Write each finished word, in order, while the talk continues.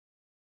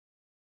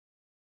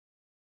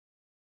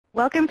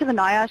Welcome to the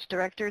NIOSH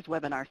Directors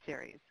Webinar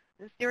Series.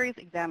 This series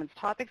examines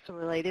topics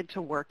related to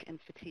work and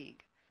fatigue.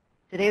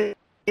 Today's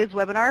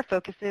webinar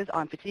focuses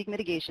on fatigue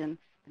mitigation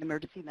in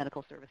emergency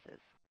medical services.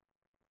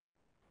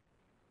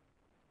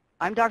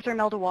 I'm Dr.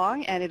 Imelda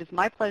Wong, and it is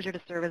my pleasure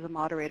to serve as a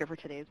moderator for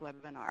today's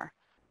webinar.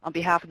 On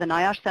behalf of the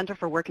NIOSH Center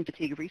for Work and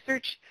Fatigue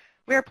Research,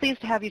 we are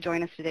pleased to have you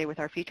join us today with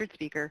our featured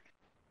speaker.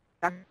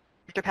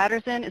 Dr.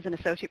 Patterson is an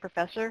Associate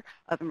Professor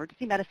of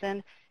Emergency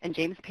Medicine and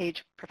James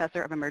Page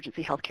Professor of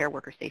Emergency Healthcare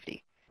Worker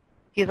Safety.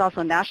 He is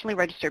also a nationally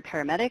registered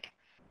paramedic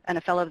and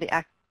a fellow of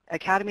the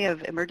Academy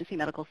of Emergency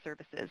Medical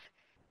Services.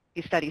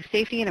 He studies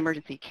safety in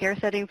emergency care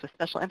settings with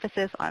special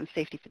emphasis on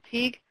safety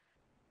fatigue,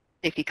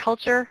 safety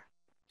culture,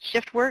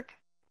 shift work,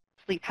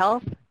 sleep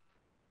health,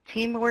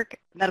 teamwork,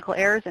 medical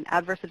errors and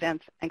adverse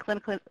events, and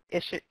clinical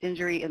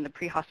injury in the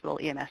pre-hospital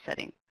EMS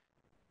setting.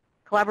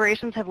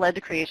 Collaborations have led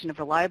to creation of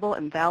reliable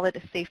and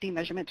valid safety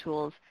measurement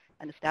tools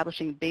and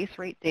establishing base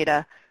rate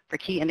data for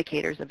key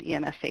indicators of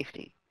EMS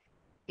safety.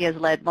 He has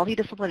led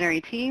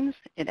multidisciplinary teams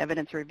in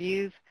evidence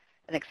reviews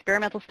and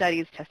experimental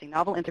studies testing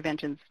novel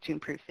interventions to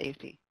improve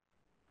safety.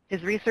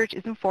 His research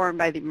is informed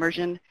by the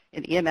immersion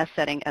in EMS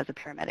setting as a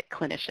paramedic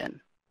clinician.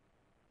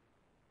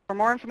 For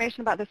more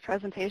information about this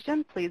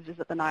presentation, please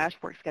visit the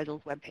NIOSH Work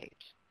Schedules webpage.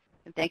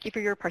 And thank you for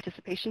your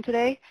participation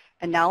today.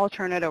 And now I'll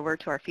turn it over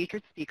to our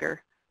featured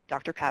speaker,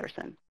 Dr.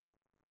 Patterson.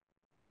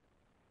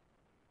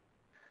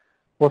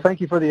 Well,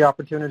 thank you for the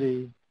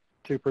opportunity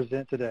to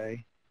present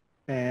today.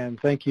 And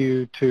thank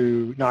you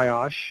to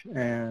NIOSH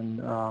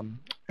and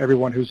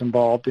everyone who's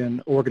involved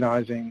in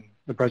organizing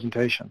the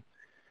presentation.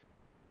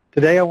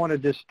 Today I want to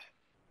just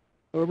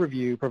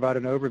provide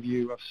an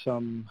overview of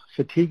some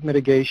fatigue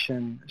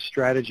mitigation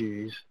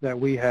strategies that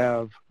we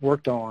have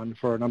worked on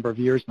for a number of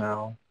years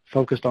now,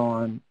 focused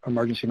on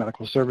emergency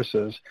medical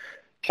services.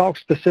 Talk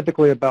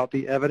specifically about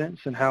the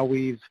evidence and how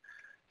we've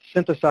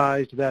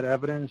synthesized that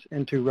evidence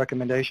into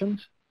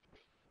recommendations.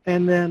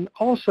 And then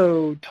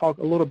also talk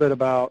a little bit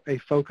about a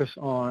focus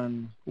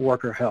on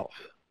worker health.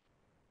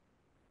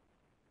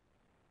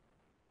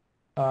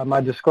 My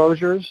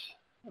disclosures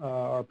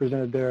are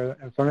presented there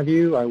in front of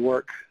you. I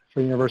work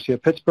for the University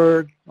of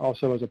Pittsburgh,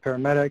 also as a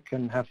paramedic,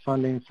 and have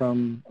funding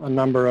from a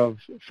number of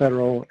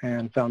federal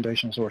and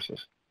foundation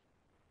sources.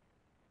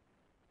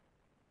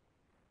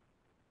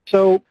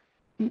 So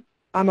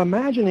I'm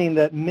imagining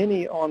that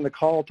many on the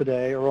call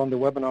today or on the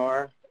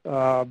webinar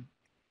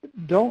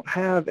don't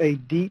have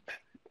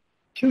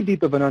too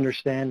deep of an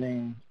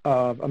understanding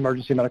of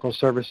emergency medical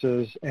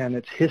services and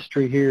its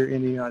history here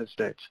in the United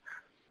States.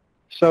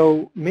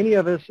 So many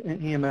of us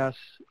in EMS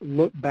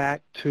look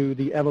back to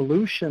the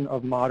evolution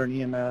of modern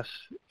EMS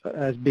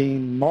as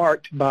being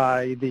marked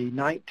by the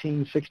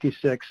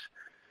 1966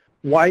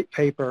 white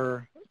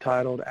paper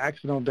titled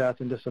Accidental Death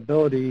and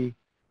Disability,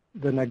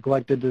 the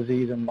Neglected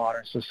Disease in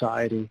Modern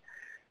Society.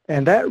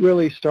 And that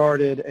really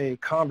started a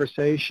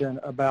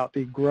conversation about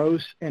the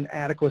gross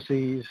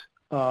inadequacies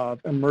of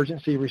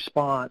emergency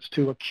response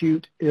to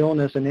acute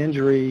illness and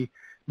injury,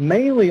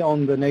 mainly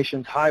on the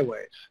nation's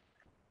highways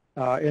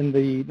in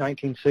the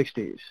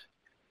 1960s.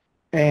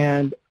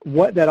 And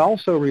what that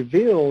also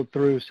revealed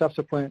through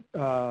subsequent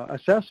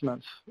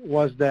assessments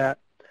was that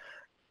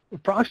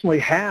approximately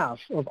half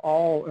of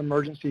all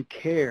emergency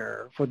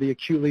care for the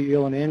acutely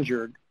ill and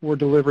injured were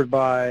delivered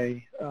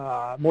by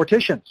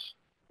morticians.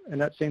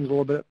 And that seems a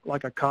little bit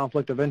like a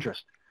conflict of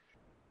interest.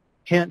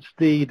 Hence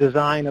the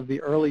design of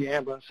the early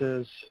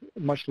ambulances,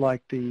 much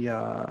like the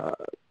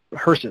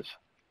hearses.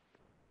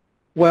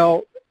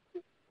 Well,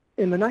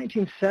 in the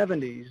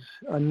 1970s,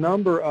 a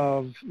number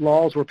of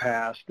laws were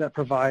passed that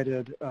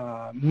provided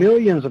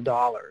millions of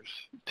dollars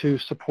to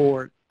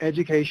support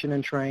education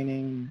and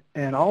training,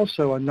 and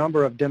also a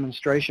number of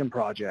demonstration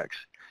projects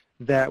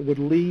that would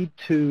lead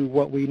to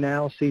what we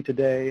now see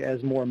today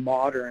as more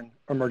modern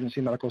emergency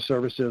medical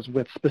services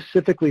with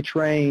specifically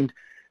trained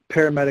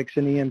paramedics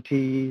and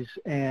EMTs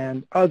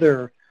and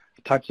other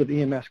types of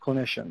EMS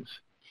clinicians.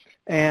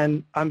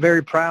 And I'm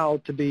very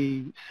proud to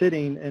be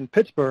sitting in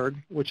Pittsburgh,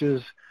 which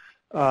is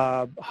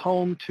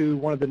home to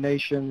one of the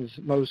nation's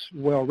most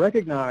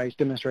well-recognized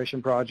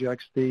demonstration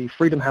projects, the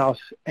Freedom House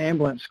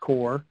Ambulance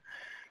Corps,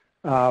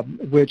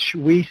 which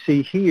we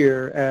see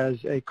here as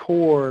a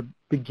core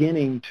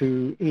beginning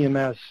to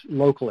EMS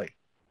locally.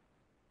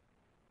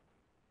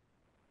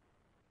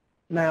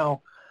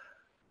 Now,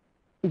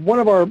 one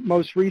of our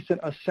most recent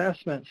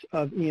assessments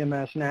of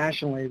EMS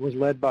nationally was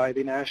led by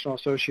the National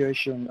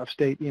Association of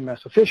State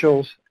EMS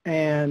Officials,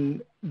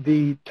 and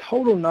the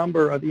total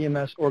number of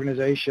EMS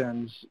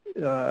organizations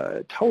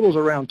totals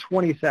around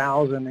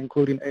 20,000,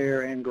 including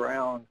air and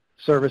ground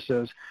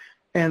services,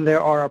 and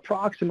there are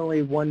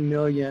approximately 1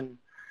 million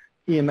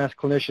EMS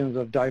clinicians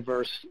of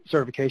diverse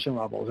certification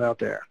levels out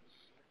there.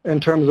 In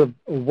terms of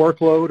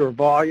workload or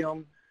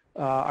volume,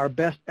 our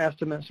best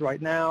estimates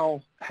right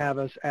now have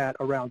us at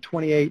around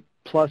 28+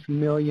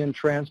 million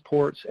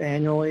transports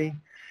annually.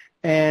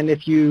 And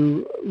if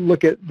you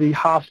look at the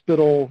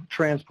hospital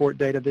transport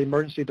data, the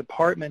emergency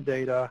department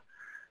data,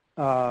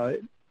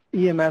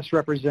 EMS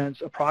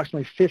represents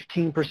approximately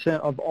 15%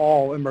 of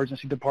all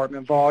emergency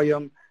department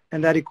volume,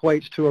 and that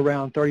equates to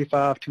around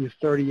 35 to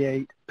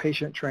 38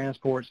 patient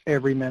transports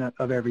every minute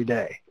of every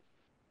day.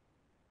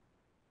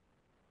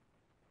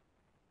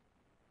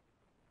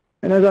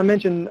 And as I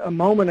mentioned a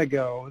moment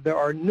ago, there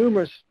are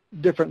numerous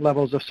different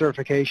levels of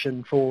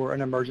certification for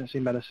an emergency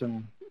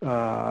medicine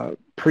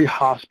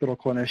pre-hospital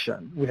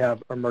clinician. We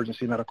have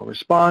emergency medical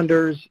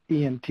responders,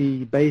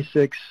 EMT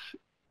basics,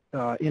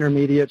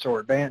 intermediates or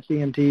advanced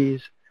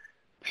EMTs,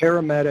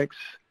 paramedics,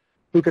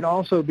 who can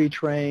also be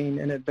trained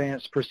in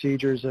advanced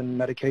procedures and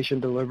medication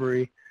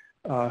delivery,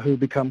 who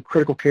become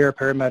critical care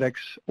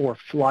paramedics or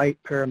flight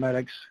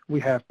paramedics.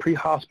 We have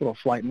pre-hospital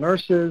flight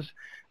nurses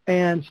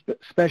and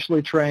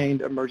specially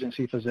trained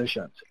emergency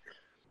physicians.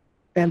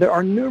 And there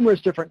are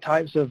numerous different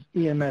types of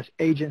EMS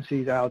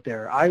agencies out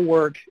there. I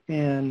work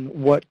in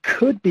what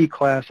could be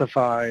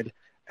classified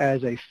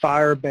as a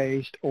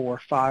fire-based or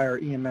fire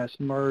EMS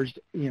merged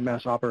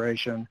EMS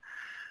operation.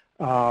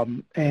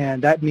 And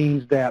that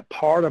means that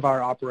part of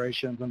our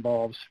operations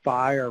involves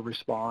fire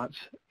response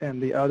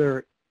and the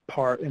other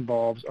part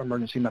involves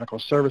emergency medical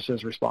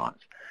services response.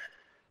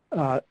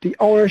 The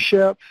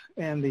ownership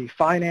and the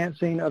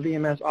financing of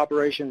EMS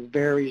operations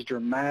varies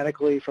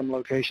dramatically from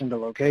location to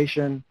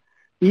location,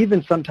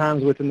 even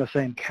sometimes within the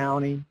same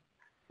county.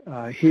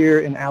 Here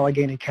in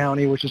Allegheny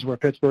County, which is where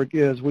Pittsburgh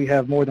is, we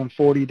have more than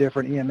 40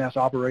 different EMS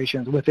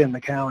operations within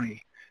the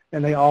county,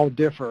 and they all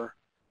differ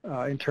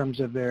in terms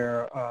of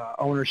their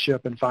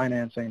ownership and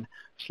financing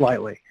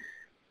slightly.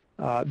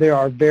 There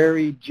are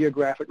very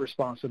geographic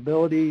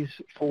responsibilities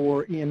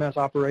for EMS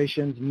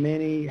operations.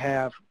 Many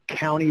have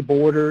county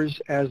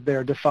borders as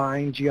their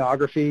defined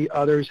geography.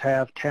 Others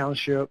have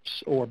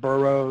townships or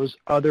boroughs.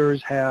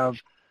 Others have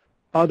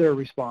other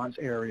response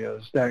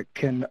areas that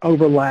can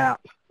overlap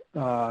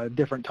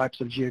different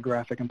types of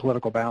geographic and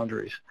political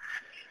boundaries.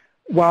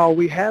 While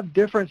we have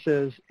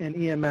differences in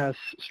EMS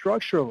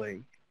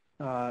structurally,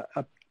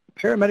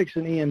 paramedics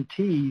and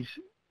EMTs,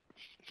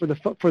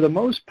 for the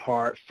most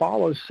part,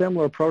 follow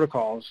similar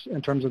protocols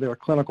in terms of their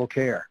clinical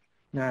care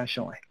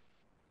nationally.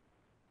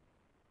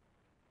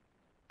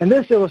 And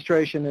this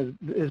illustration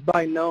is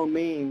by no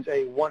means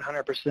a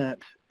 100%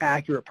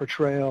 accurate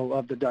portrayal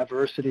of the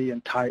diversity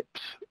and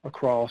types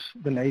across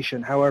the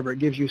nation. However, it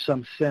gives you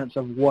some sense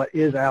of what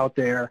is out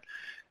there.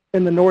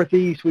 In the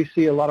Northeast, we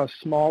see a lot of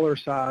smaller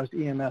sized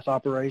EMS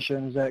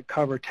operations that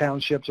cover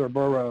townships or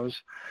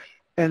boroughs.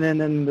 And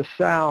then in the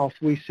South,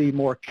 we see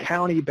more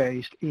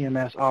county-based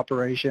EMS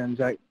operations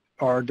that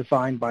are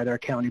defined by their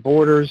county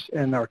borders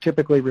and are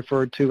typically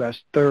referred to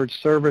as third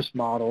service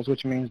models,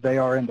 which means they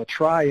are in the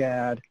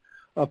triad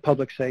of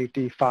public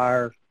safety,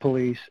 fire,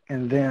 police,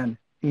 and then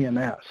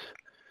EMS.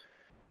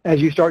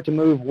 As you start to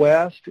move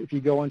west, if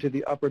you go into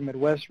the upper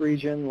Midwest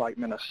region like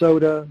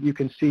Minnesota, you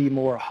can see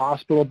more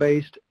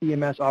hospital-based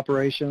EMS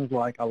operations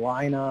like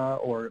Alina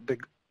or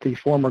the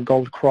former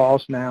Gold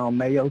Cross, now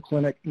Mayo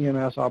Clinic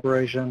EMS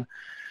operation.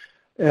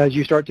 As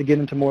you start to get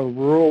into more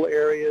rural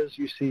areas,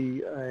 you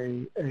see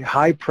a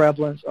high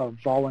prevalence of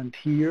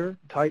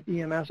volunteer-type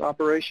EMS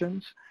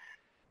operations.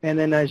 And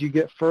then as you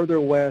get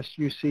further west,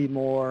 you see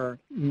more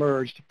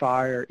merged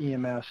fire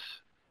EMS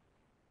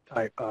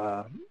type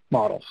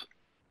models.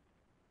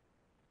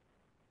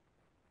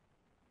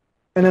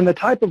 And then the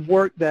type of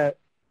work that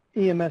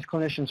EMS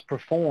clinicians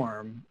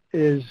perform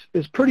is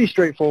pretty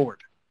straightforward.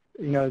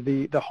 You know,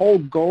 the whole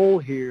goal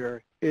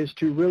here is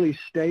to really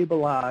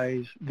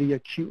stabilize the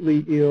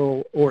acutely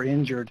ill or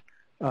injured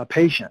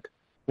patient,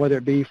 whether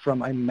it be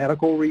from a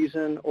medical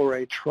reason or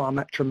a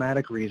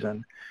traumatic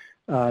reason.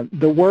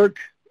 The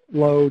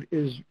workload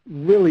is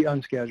really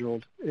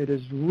unscheduled. It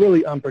is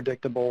really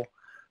unpredictable.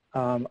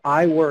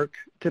 I work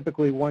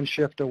typically one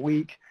shift a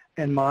week,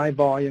 and my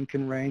volume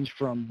can range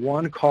from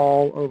one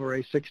call over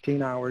a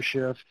 16-hour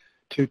shift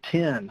to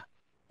 10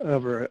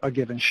 over a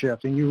given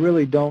shift, and you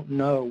really don't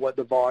know what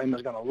the volume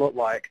is going to look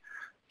like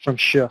from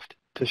shift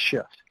to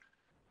shift.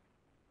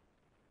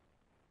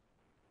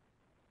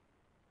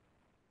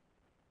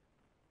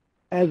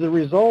 As a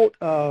result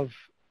of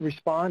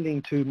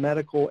responding to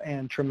medical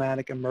and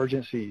traumatic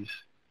emergencies,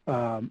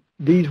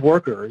 these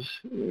workers,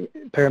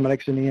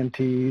 paramedics and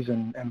EMTs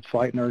and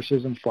flight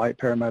nurses and flight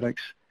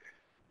paramedics,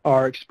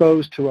 are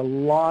exposed to a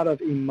lot of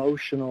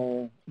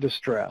emotional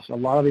distress, a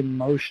lot of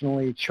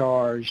emotionally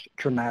charged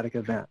traumatic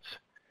events.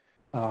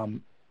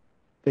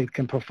 They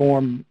can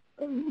perform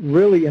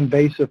really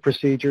invasive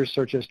procedures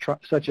such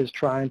as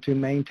trying to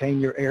maintain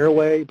your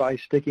airway by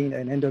sticking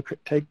an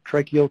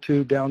endotracheal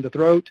tube down the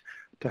throat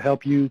to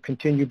help you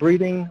continue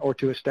breathing or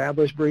to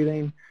establish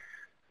breathing.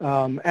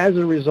 As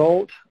a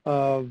result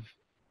of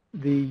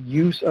the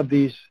use of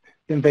these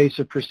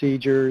invasive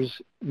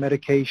procedures,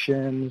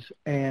 medications,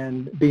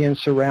 and being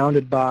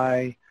surrounded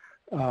by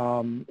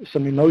some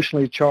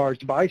emotionally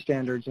charged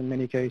bystanders in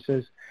many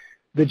cases,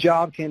 the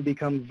job can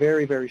become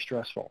very, very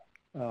stressful.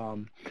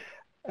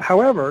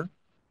 However,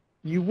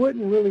 you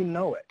wouldn't really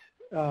know it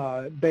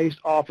based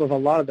off of a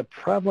lot of the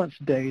prevalence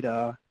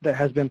data that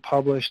has been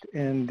published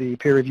in the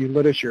peer-reviewed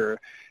literature.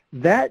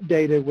 that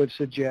data would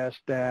suggest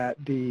that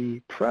the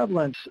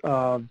prevalence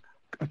of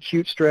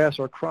acute stress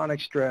or chronic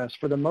stress,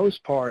 for the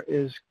most part,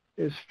 is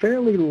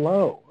fairly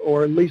low,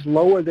 or at least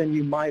lower than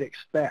you might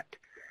expect.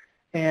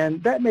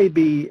 And that may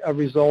be a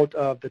result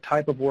of the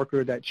type of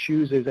worker that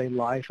chooses a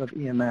life of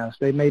EMS.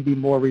 They may be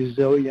more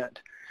resilient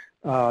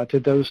to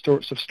those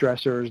sorts of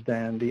stressors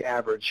than the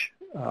average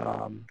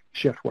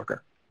shift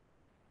worker.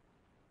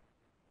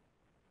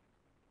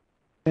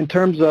 In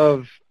terms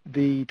of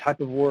the type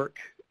of work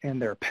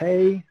and their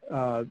pay,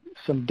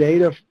 some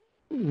data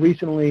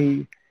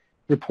recently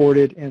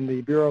reported in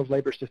the Bureau of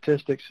Labor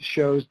Statistics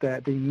shows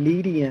that the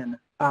median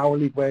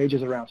hourly wage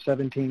is around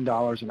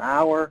 $17 an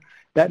hour.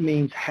 That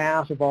means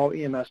half of all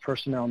EMS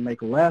personnel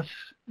make less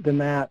than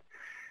that.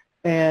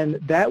 And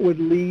that would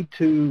lead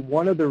to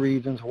one of the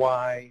reasons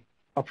why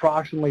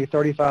approximately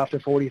 35 to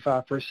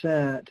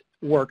 45%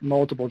 work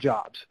multiple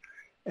jobs.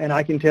 And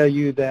I can tell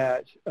you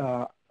that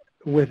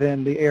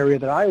within the area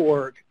that I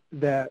work,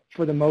 that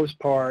for the most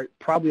part,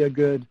 probably a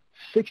good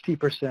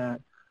 60%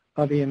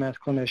 of EMS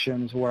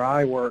clinicians where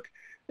I work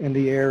in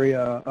the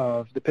area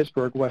of the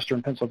Pittsburgh,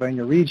 Western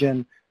Pennsylvania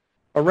region,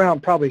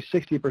 around probably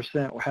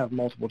 60% will have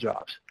multiple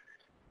jobs.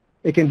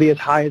 It can be as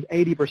high as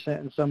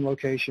 80% in some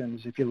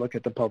locations if you look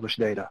at the published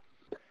data.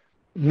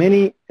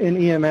 Many in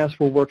EMS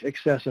will work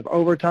excessive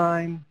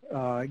overtime,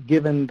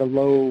 given the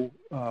low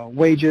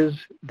wages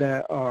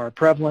that are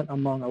prevalent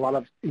among a lot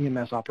of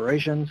EMS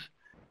operations.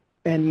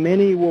 And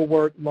many will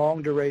work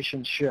long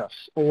duration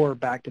shifts or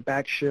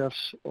back-to-back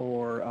shifts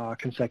or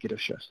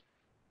consecutive shifts.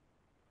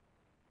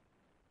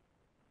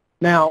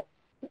 Now,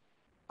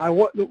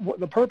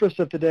 the purpose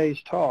of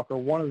today's talk, or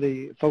one of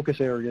the focus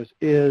areas,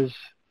 is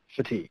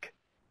fatigue.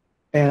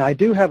 And I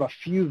do have a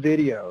few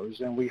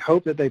videos, and we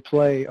hope that they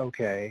play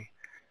okay.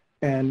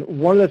 And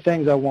one of the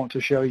things I want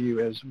to show you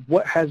is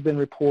what has been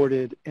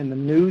reported in the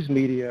news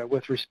media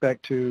with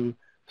respect to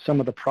some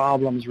of the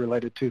problems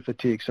related to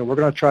fatigue. So we're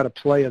going to try to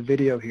play a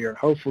video here, and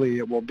hopefully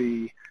it will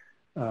be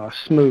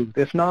smooth.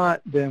 If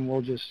not, then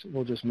we'll just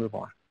move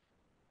on.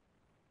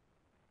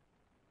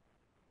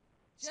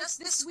 Just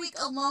this week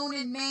alone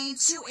in Maine,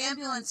 2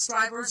 ambulance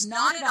drivers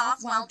nodded off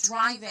while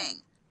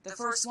driving. The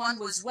first one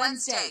was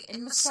Wednesday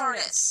in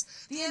Masardis.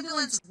 The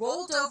ambulance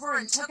rolled over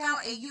and took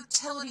out a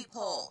utility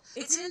pole.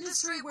 It's an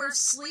industry where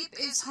sleep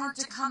is hard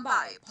to come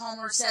by.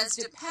 Palmer says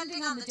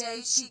depending on the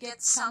day, she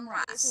gets some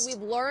rest. We've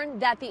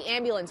learned that the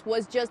ambulance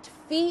was just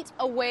feet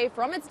away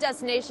from its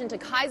destination to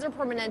Kaiser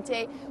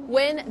Permanente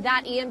when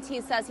that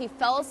EMT says he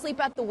fell asleep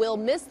at the wheel,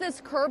 missed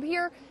this curb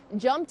here,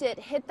 jumped it,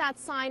 hit that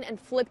sign, and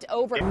flipped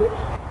over.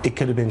 It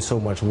could have been so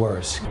much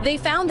worse. They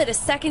found that a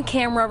second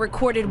camera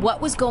recorded what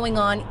was going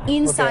on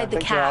inside the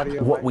cab.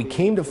 What we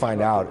came to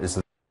find out is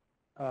that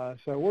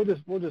so we'll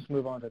just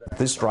move on to that.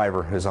 this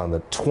driver is on the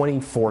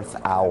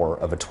 24th hour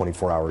of a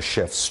 24-hour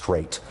shift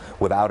straight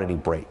without any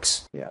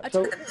breaks. Yeah.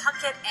 So the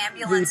Puckett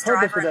ambulance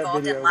driver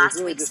involved in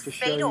last week's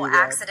fatal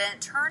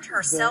accident turned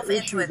herself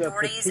into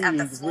authorities at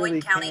the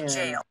Floyd County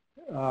Jail.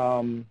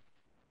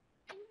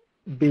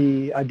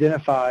 Be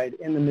identified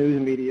in the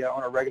news media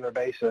on a regular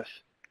basis,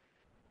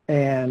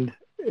 and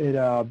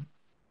it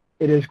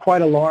is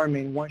quite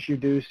alarming once you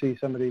do see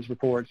some of these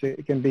reports.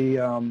 It can be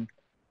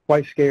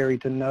quite scary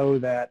to know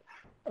that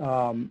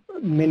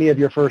many of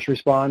your first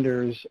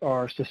responders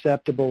are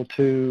susceptible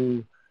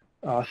to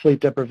sleep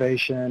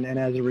deprivation, and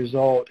as a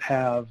result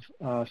have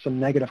some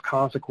negative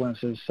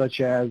consequences, such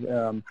as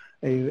a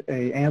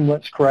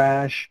ambulance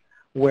crash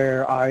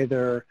where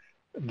either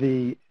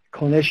the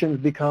clinicians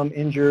become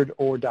injured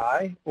or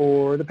die,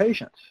 or the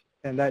patients,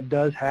 and that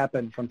does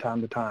happen from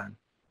time to time.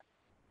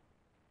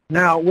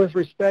 Now, with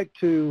respect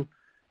to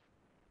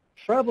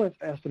prevalence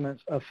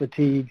estimates of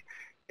fatigue,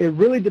 it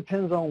really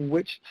depends on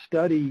which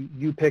study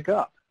you pick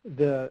up.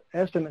 The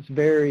estimates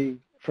vary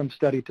from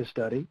study to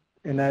study,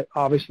 and that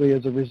obviously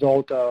is a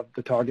result of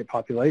the target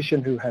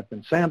population who have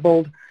been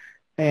sampled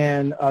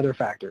and other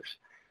factors.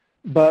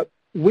 But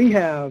we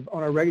have,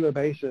 on a regular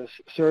basis,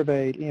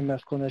 surveyed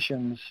EMS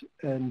clinicians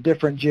in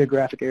different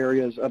geographic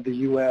areas of the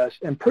U.S.,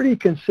 and pretty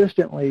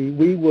consistently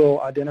we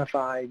will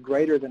identify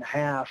greater than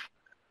half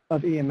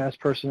of EMS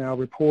personnel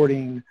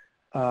reporting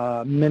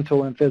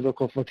mental and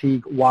physical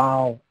fatigue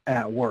while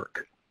at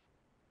work.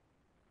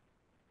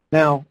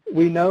 Now,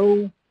 we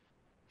know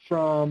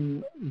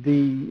from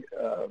the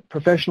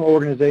professional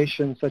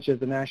organizations such as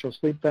the National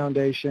Sleep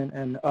Foundation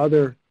and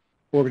other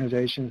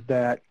organizations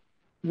that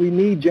we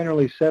need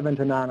generally 7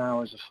 to 9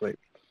 hours of sleep.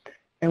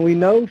 And we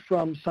know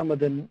from some of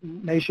the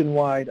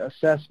nationwide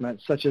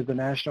assessments, such as the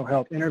National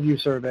Health Interview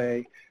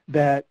Survey,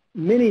 that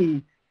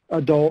many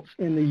adults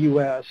in the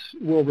U.S.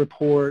 will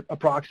report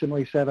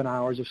approximately 7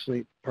 hours of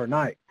sleep per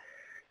night.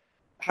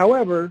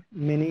 However,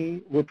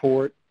 many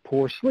report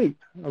poor sleep,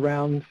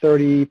 around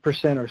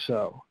 30% or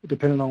so,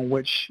 depending on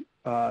which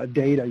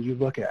data you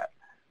look at.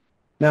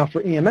 Now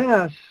for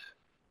EMS,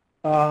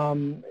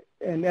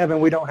 and Evan,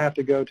 we don't have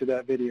to go to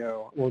that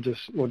video. We'll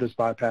just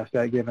bypass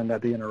that, given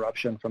that the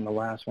interruption from the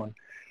last one.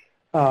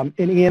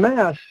 In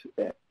EMS,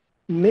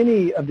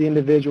 many of the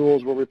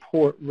individuals will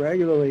report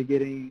regularly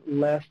getting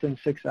less than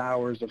 6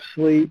 hours of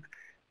sleep,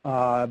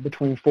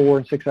 between 4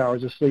 and 6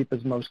 hours of sleep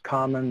is most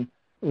commonly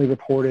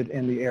reported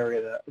in the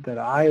area that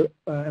I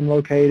am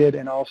located,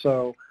 and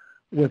also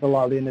with a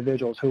lot of the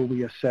individuals who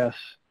we assess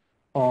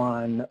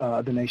on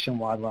the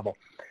nationwide level.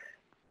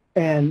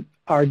 And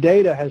our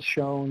data has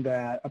shown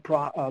that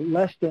about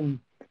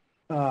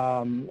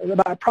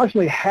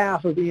approximately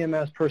half of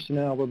EMS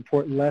personnel will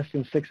report less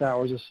than 6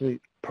 hours of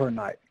sleep per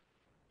night.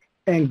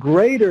 And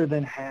greater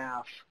than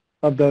half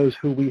of those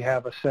who we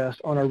have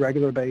assessed on a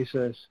regular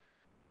basis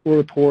will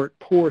report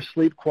poor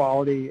sleep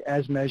quality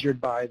as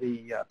measured by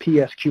the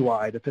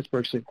PSQI, the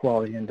Pittsburgh Sleep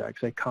Quality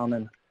Index, a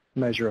common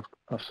measure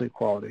of sleep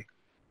quality.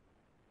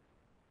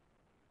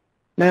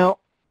 Now,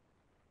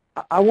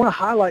 I want to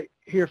highlight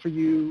here for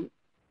you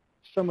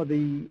some of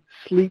the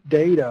sleep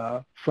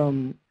data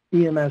from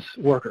EMS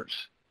workers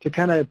to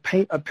kind of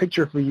paint a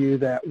picture for you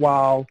that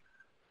while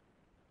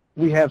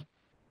we have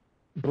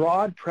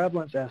broad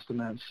prevalence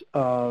estimates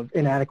of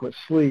inadequate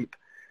sleep,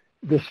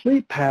 the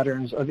sleep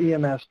patterns of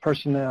EMS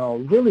personnel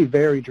really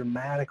vary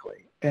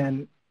dramatically.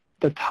 And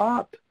the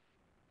top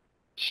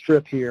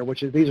strip here,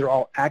 these are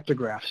all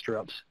actigraph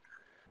strips,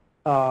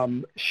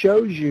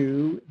 shows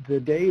you the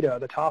data,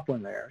 the top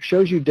one there,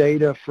 shows you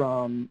data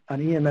from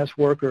an EMS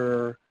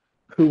worker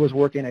who was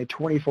working a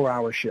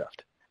 24-hour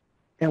shift.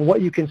 And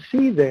what you can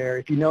see there,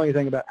 if you know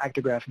anything about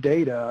actigraph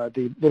data,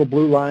 the little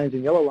blue lines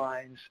and yellow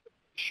lines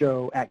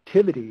show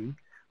activity,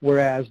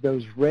 whereas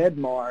those red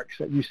marks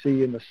that you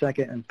see in the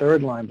second and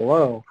third line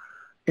below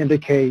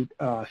indicate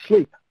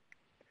sleep.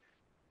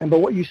 But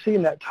what you see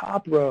in that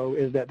top row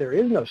is that there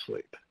is no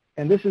sleep.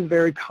 And this is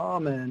very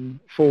common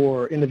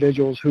for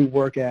individuals who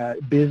work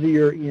at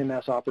busier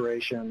EMS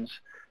operations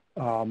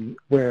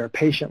where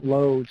patient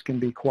loads can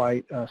be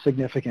quite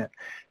significant.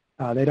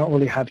 They don't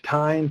really have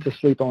time to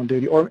sleep on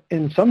duty, or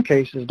in some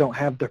cases don't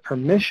have the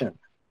permission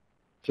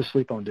to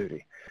sleep on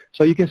duty.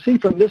 So you can see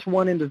from this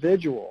one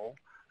individual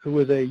who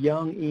was a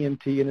young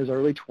EMT in his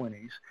early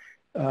 20s,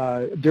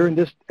 during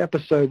this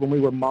episode when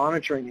we were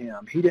monitoring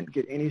him, he didn't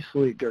get any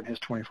sleep during his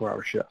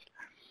 24-hour shift.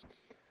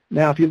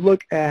 Now, if you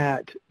look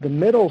at the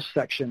middle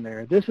section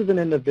there, this is an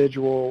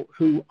individual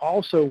who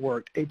also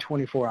worked a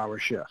 24-hour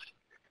shift.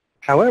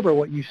 However,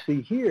 what you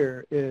see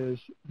here is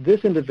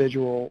this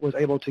individual was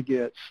able to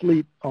get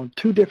sleep on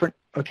 2 different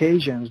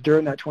occasions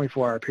during that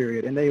 24-hour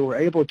period, and they were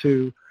able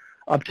to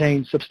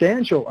obtain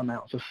substantial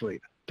amounts of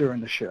sleep during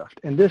the shift.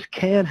 And this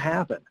can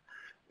happen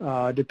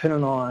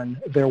depending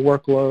on their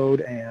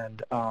workload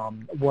and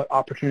what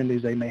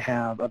opportunities they may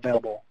have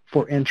available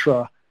for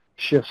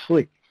intra-shift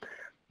sleep.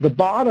 The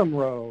bottom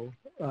row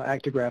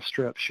actigraph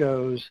strip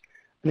shows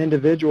an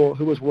individual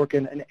who was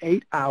working an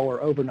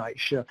 8-hour overnight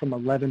shift from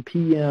 11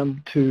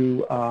 p.m.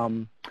 to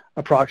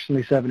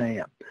approximately 7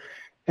 a.m.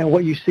 And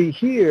what you see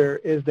here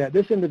is that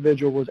this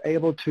individual was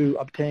able to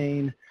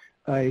obtain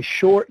a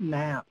short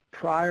nap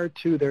prior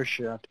to their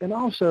shift and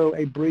also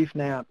a brief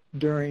nap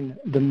during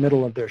the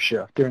middle of their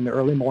shift, during the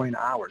early morning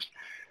hours.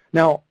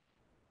 Now,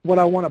 what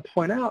I want to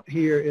point out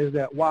here is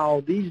that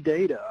while these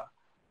data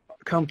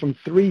come from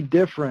 3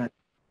 different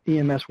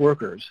EMS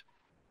workers,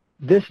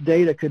 this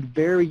data could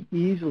very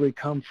easily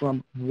come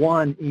from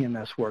one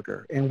EMS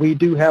worker. And we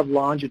do have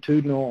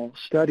longitudinal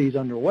studies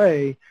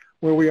underway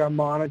where we are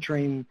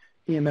monitoring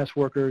EMS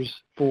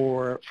workers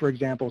for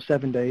example,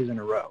 7 days in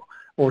a row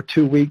or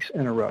 2 weeks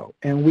in a row.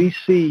 And we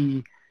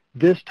see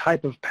this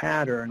type of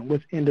pattern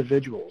with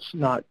individuals,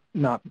 not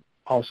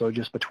also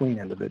just between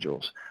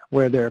individuals,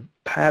 where their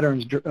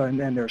patterns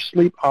and their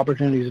sleep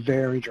opportunities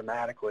vary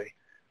dramatically.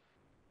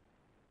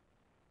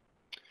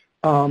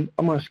 I'm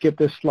going to skip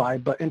this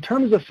slide, but in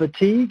terms of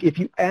fatigue, if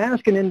you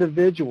ask an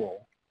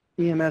individual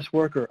EMS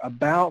worker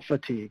about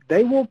fatigue,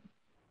 they will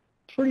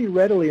pretty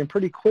readily and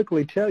pretty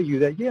quickly tell you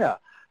that, yeah,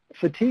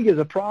 fatigue is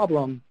a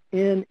problem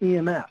in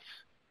EMS,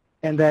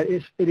 and that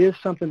it is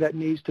something that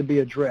needs to be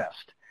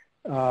addressed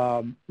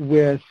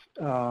with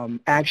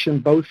action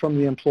both from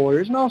the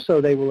employers, and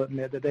also they will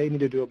admit that they need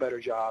to do a better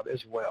job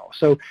as well.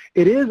 So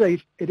it is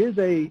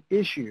a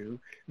issue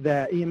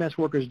that EMS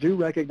workers do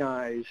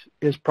recognize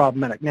is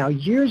problematic. Now,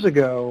 years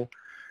ago,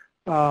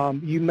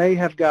 you may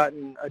have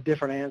gotten a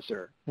different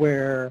answer,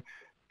 where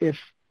if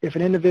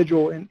an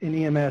individual in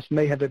EMS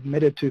may have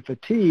admitted to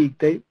fatigue,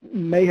 they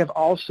may have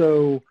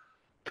also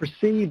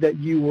perceived that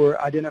you were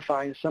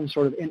identifying some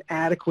sort of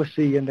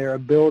inadequacy in their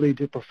ability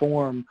to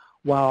perform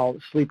while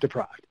sleep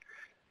deprived.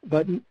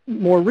 But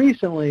more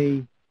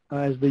recently,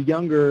 as the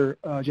younger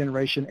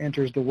generation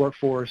enters the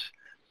workforce,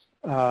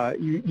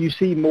 you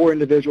see more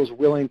individuals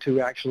willing to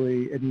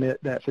actually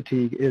admit that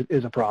fatigue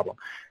is a problem.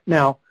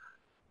 Now,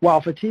 while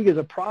fatigue is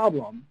a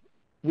problem,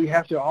 we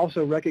have to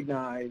also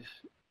recognize,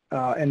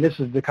 and this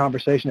is the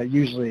conversation that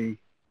usually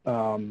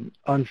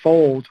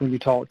unfolds when you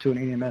talk to an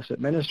EMS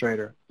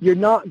administrator, you're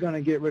not going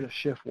to get rid of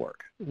shift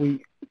work.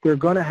 We're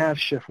going to have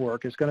shift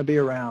work. It's going to be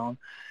around,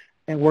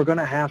 and we're going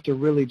to have to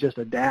really just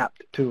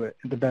adapt to it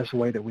the best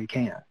way that we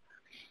can.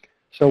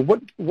 So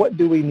what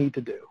do we need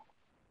to do?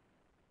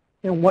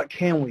 And what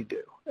can we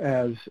do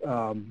as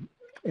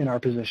in our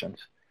positions?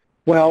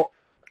 Well,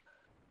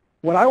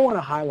 what I want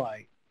to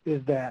highlight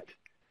is that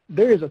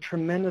there is a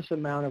tremendous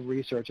amount of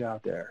research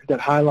out there that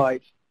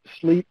highlights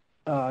sleep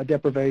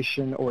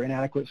deprivation or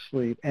inadequate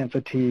sleep and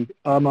fatigue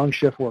among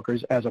shift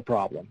workers as a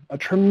problem. A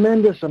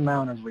tremendous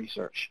amount of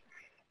research.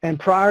 And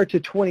prior to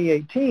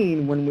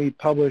 2018, when we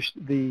published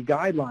the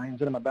guidelines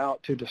that I'm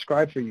about to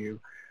describe for you,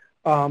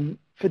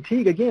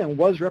 fatigue, again,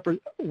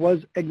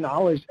 was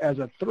acknowledged as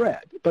a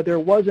threat, but there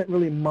wasn't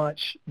really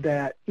much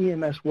that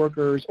EMS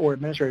workers or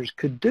administrators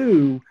could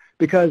do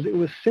because it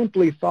was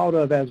simply thought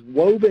of as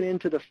woven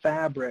into the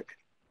fabric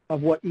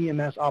of what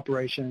EMS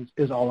operations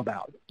is all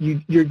about.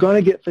 You're going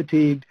to get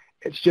fatigued.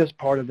 It's just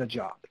part of the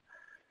job.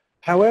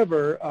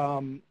 However,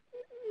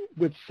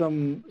 with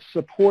some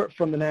support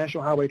from the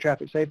National Highway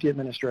Traffic Safety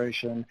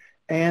Administration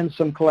and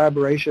some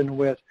collaboration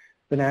with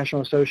the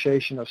National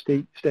Association of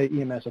State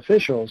EMS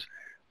Officials,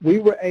 we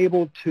were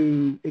able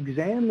to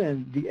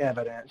examine the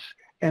evidence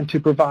and to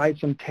provide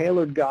some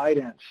tailored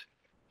guidance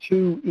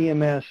to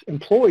EMS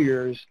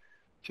employers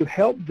to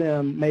help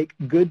them make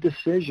good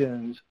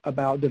decisions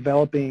about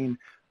developing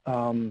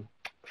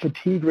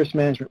fatigue risk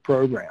management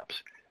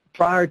programs.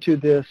 Prior to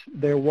this,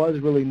 there was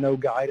really no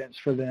guidance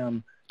for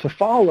them to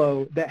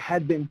follow that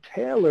had been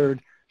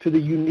tailored to the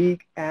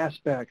unique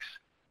aspects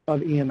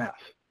of EMS.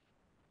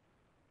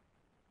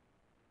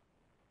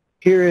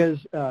 Here is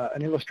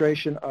an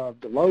illustration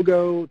of the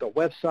logo, the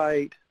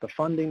website, the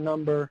funding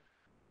number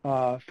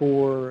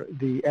for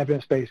the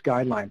evidence-based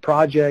guideline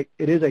project.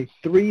 It is a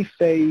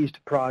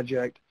three-phased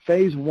project.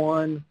 Phase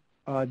one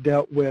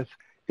dealt with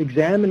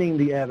examining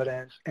the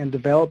evidence and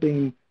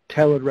developing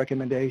tailored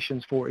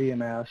recommendations for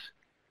EMS.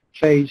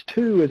 Phase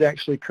two is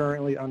actually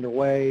currently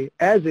underway,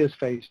 as is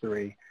phase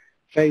three.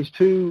 Phase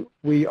two,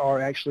 we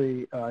are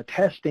actually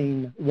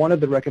testing one of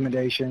the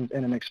recommendations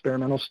in an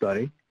experimental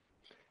study.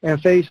 And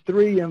phase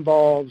three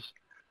involves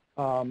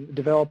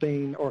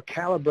developing or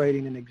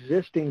calibrating an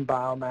existing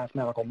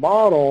biomathematical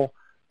model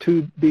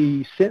to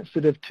be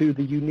sensitive to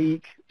the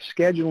unique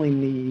scheduling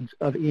needs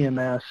of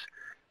EMS.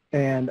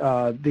 And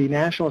the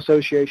National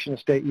Association of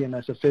State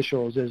EMS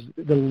Officials is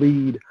the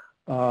lead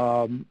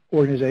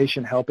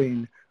organization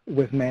helping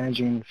with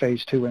managing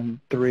phase two and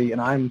three. And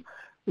I'm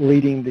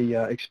leading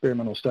the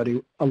experimental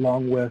study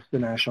along with the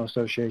National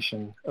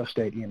Association of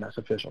State EMS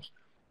Officials.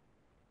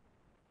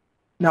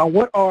 Now,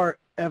 what are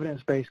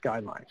evidence-based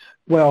guidelines?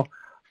 Well,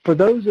 for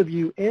those of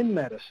you in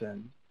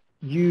medicine,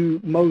 you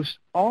most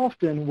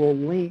often will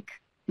link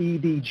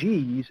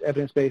EBGs,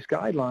 evidence-based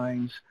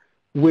guidelines,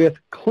 with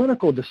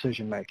clinical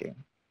decision-making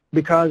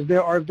because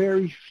there are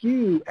very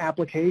few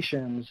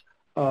applications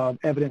of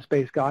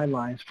evidence-based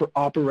guidelines for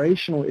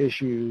operational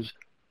issues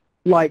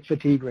like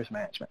fatigue risk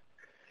management.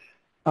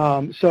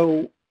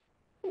 So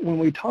when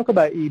we talk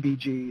about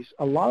EBGs,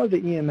 a lot of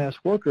the EMS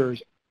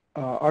workers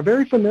are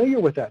very familiar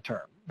with that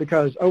term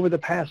because over the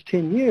past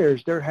 10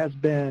 years, there has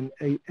been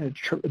a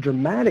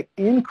dramatic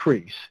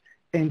increase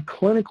in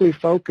clinically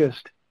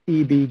focused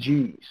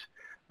EBGs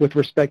with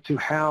respect to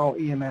how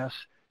EMS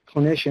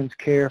clinicians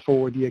care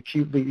for the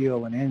acutely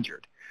ill and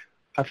injured.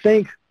 I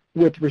think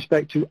with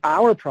respect to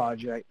our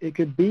project, it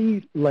could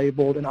be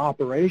labeled an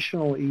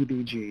operational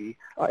EBG,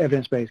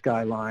 evidence-based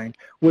guideline,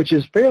 which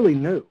is fairly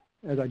new,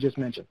 as I just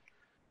mentioned.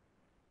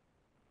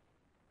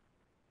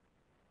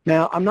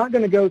 Now, I'm not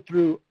going to go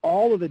through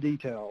all of the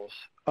details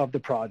of the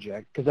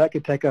project because that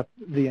could take up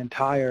the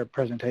entire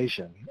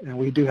presentation, and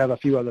we do have a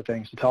few other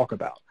things to talk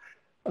about.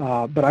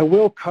 But I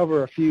will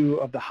cover a few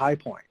of the high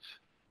points.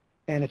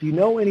 And if you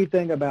know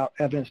anything about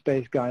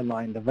evidence-based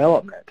guideline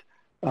development,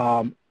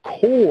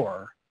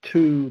 core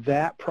to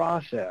that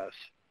process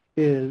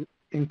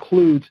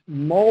includes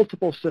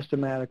multiple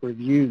systematic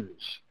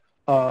reviews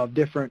of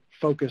different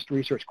focused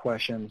research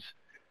questions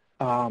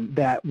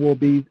that will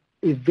be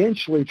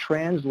eventually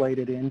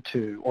translated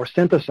into or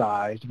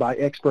synthesized by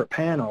expert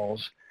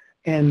panels,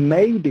 and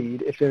maybe,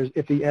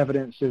 if the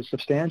evidence is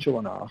substantial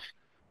enough,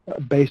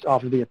 based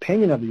off of the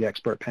opinion of the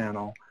expert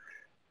panel,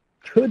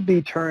 could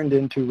be turned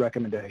into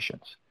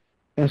recommendations.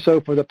 And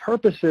so for the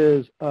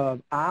purposes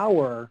of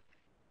our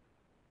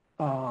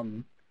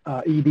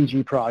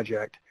EBG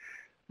project,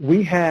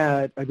 we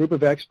had a group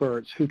of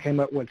experts who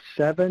came up with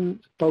 7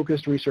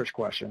 focused research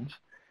questions,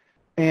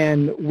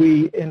 and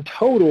we in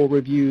total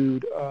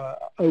reviewed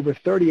over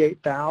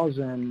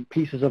 38,000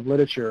 pieces of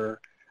literature,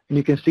 and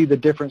you can see the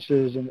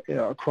differences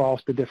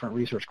across the different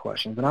research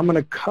questions. And I'm going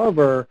to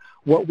cover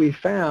what we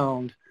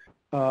found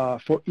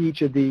for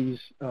each of these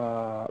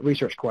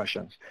research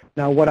questions.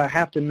 Now, what I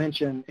have to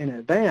mention in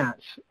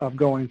advance of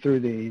going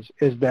through these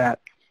is that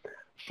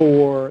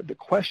for the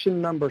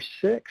question number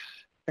 6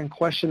 and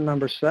question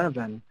number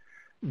 7,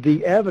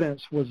 the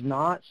evidence was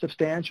not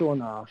substantial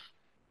enough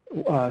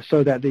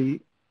so that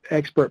the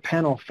expert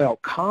panel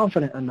felt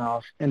confident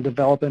enough in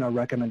developing a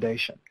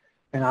recommendation.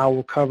 And I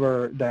will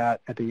cover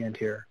that at the end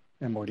here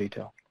in more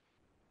detail.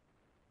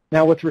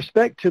 Now, with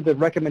respect to the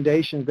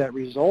recommendations that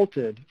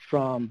resulted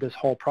from this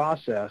whole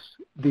process,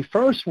 the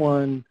first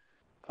one,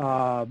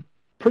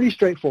 pretty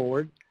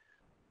straightforward,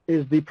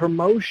 is the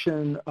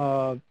promotion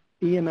of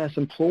EMS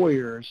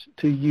employers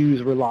to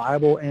use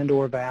reliable and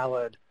or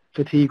valid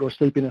fatigue or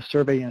sleepiness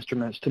survey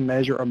instruments to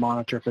measure or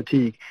monitor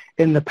fatigue.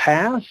 In the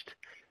past,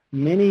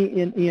 many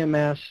in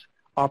EMS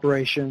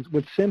operations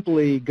would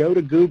simply go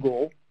to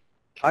Google,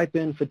 type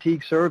in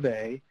fatigue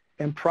survey,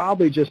 and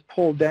probably just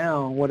pull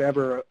down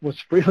whatever was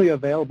freely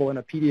available in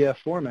a PDF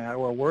format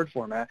or a Word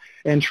format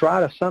and try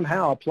to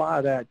somehow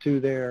apply that to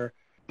their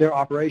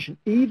operation,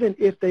 even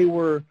if they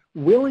were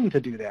willing to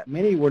do that.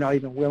 Many were not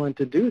even willing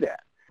to do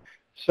that.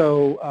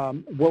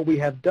 So what we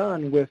have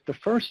done with the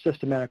first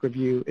systematic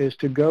review is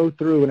to go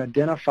through and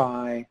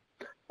identify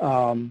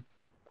the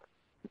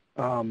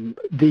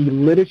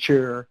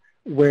literature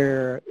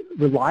where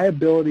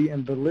reliability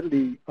and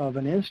validity of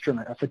an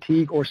instrument, a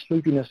fatigue or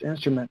sleepiness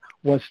instrument,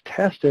 was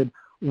tested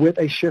with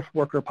a shift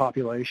worker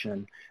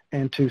population,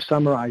 and to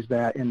summarize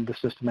that in the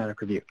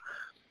systematic review.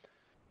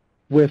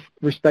 With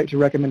respect to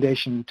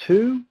recommendation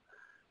 2,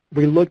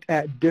 we looked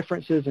at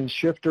differences in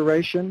shift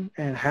duration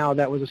and how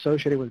that was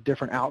associated with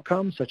different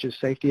outcomes, such as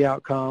safety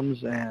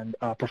outcomes and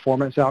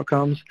performance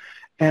outcomes.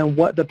 And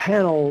what the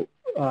panel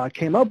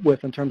came up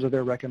with in terms of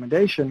their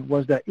recommendation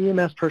was that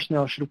EMS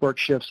personnel should work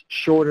shifts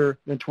shorter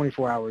than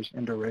 24 hours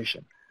in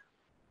duration.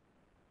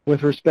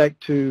 With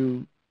respect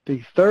to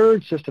the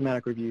third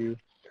systematic review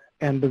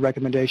and the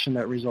recommendation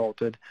that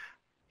resulted,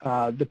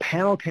 the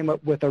panel came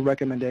up with a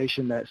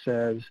recommendation that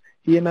says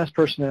EMS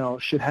personnel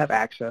should have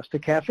access to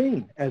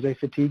caffeine as a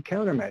fatigue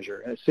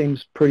countermeasure. It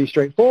seems pretty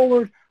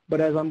straightforward,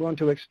 but as I'm going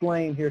to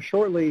explain here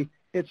shortly,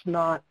 it's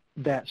not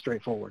that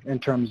straightforward in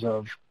terms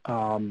of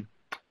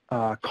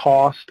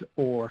cost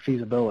or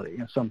feasibility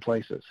in some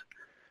places.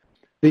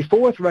 The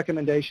fourth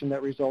recommendation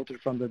that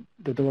resulted from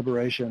the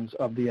deliberations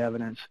of the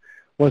evidence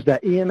was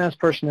that EMS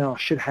personnel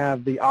should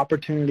have the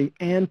opportunity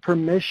and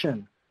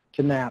permission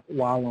to nap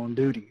while on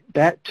duty.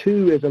 That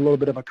too is a little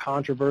bit of a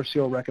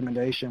controversial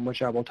recommendation,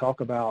 which I will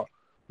talk about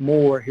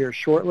more here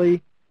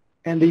shortly.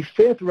 And the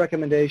fifth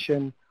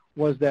recommendation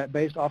was that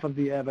based off of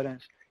the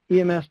evidence,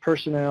 EMS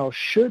personnel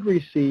should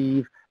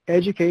receive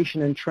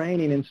education and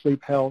training in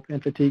sleep health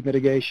and fatigue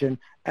mitigation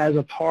as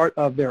a part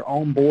of their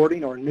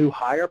onboarding or new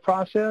hire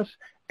process,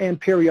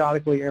 and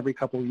periodically every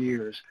couple of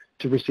years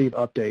to receive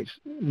updates,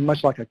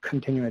 much like a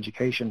continuing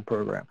education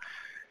program.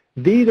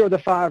 These are the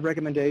 5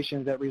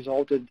 recommendations that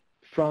resulted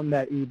from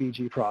that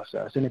EBG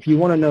process. And if you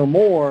want to know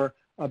more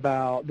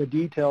about the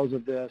details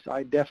of this,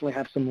 I definitely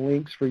have some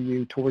links for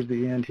you towards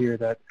the end here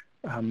that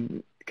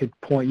could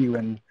point you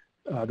in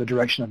the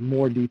direction of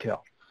more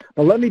detail.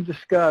 But let me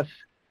discuss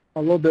a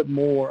little bit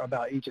more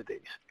about each of these.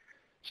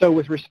 So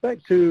with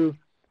respect to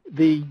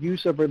the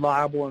use of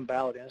reliable and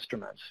valid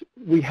instruments,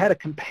 we had a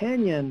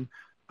companion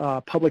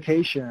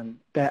publication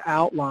that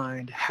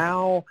outlined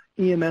how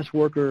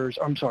employers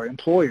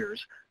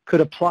could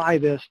apply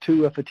this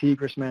to a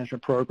fatigue risk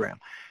management program.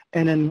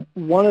 And then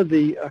one of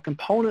the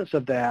components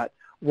of that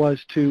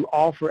was to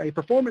offer a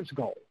performance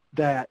goal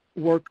that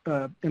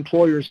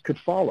employers could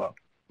follow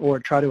or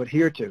try to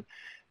adhere to.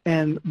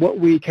 And what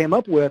we came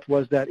up with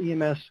was that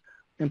EMS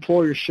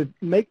employers should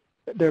make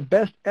their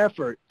best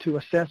effort to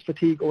assess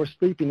fatigue or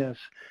sleepiness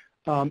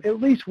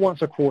at least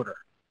once a quarter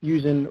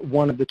using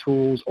one of the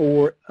tools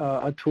or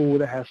a tool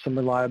that has some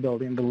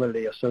reliability and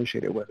validity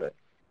associated with it.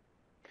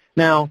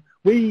 Now,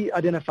 we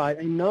identified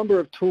a number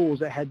of tools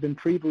that had been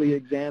previously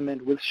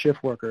examined with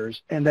shift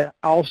workers and that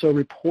also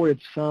reported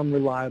some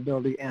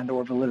reliability and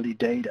or validity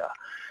data.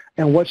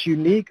 And what's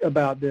unique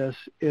about this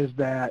is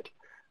that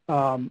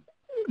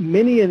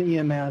many in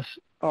EMS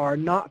are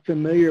not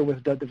familiar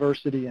with the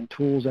diversity and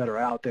tools that are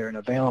out there and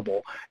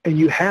available. And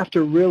you have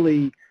to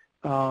really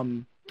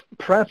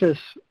preface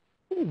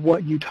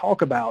what you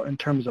talk about in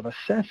terms of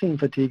assessing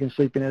fatigue and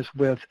sleepiness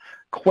with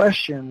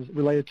questions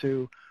related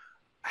to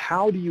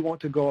how do you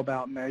want to go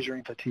about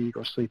measuring fatigue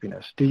or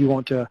sleepiness? Do you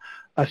want to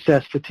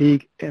assess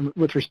fatigue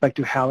with respect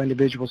to how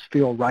individuals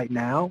feel right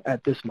now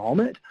at this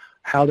moment,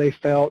 how they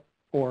felt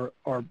or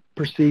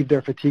perceived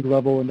their fatigue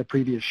level in the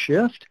previous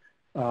shift,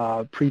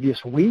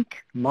 previous week,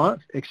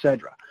 month,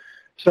 etc.?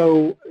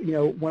 So,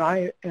 when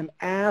I am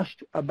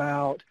asked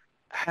about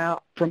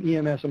from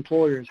EMS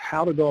employers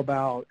how to go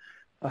about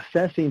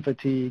assessing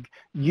fatigue,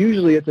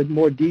 usually it's a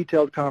more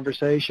detailed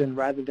conversation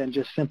rather than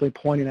just simply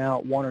pointing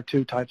out one or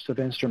two types of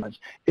instruments.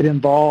 It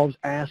involves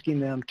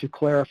asking them to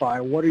clarify,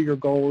 what are your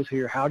goals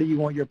here? How do you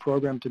want your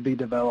program to be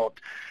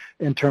developed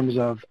in terms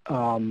of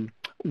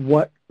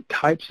what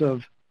types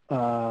of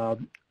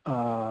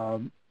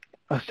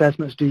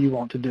assessments do you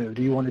want to do?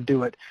 Do you want to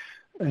do it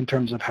in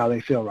terms of how they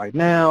feel right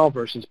now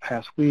versus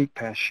past week,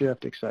 past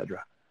shift,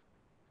 etc.?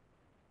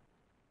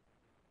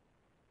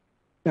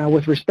 Now,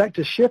 with respect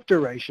to shift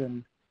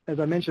duration, as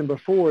I mentioned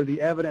before,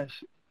 the evidence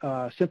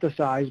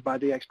synthesized by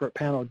the expert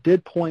panel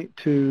did point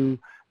to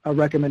a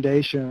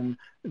recommendation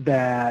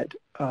that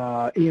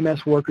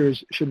EMS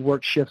workers should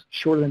work shifts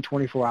shorter than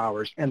 24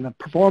 hours. And the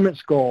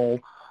performance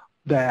goal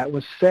that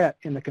was set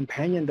in the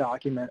companion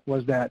document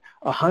was that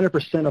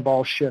 100% of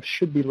all shifts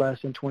should be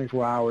less than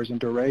 24 hours in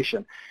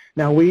duration.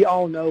 Now, we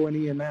all know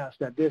in EMS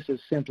that this is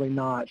simply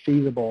not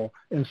feasible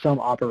in some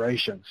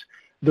operations.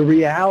 The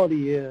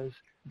reality is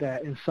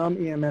that in some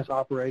EMS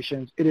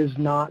operations, it is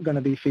not going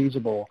to be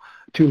feasible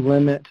to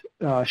limit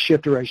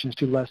shift durations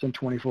to less than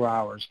 24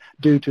 hours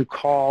due to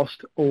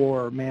cost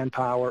or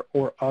manpower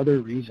or other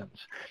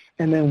reasons.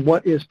 And then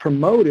what is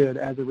promoted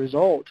as a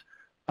result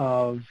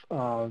of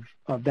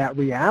that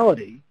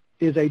reality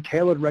is a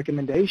tailored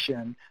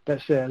recommendation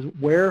that says,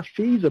 where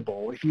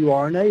feasible, if you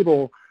are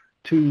unable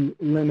to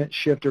limit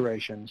shift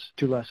durations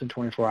to less than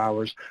 24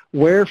 hours,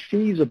 where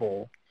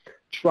feasible,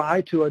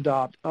 try to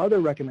adopt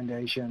other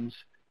recommendations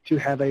to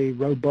have a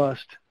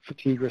robust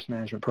fatigue risk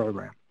management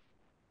program.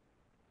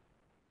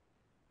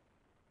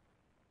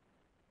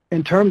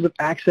 In terms of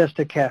access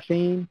to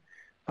caffeine,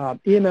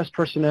 EMS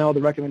personnel,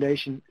 the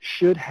recommendation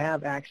should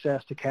have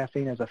access to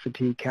caffeine as a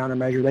fatigue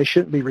countermeasure. They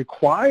shouldn't be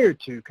required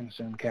to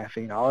consume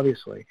caffeine,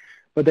 obviously,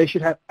 but they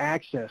should have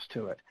access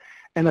to it.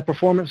 And the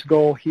performance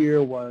goal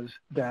here was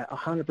that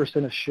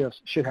 100% of shifts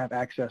should have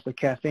access to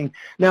caffeine.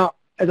 Now,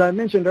 as I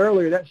mentioned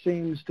earlier, that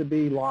seems to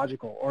be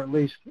logical, or at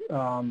least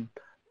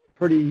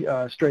pretty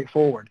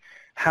straightforward.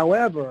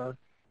 However,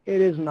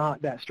 it is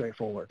not that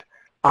straightforward.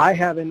 I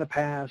have in the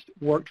past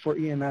worked for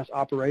EMS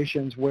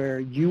operations where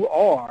you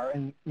are,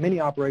 and many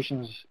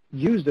operations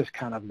use this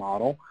kind of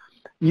model,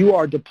 you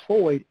are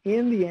deployed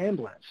in the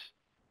ambulance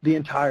the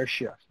entire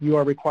shift. You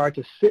are required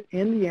to sit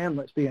in the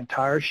ambulance the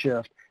entire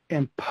shift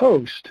and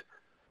post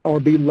or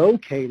be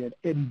located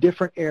in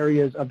different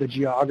areas of the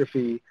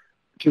geography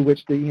to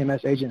which the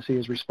EMS agency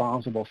is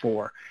responsible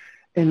for.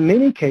 In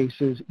many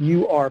cases,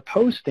 you are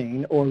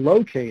posting or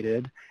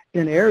located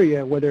in an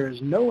area where there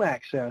is no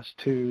access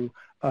to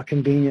a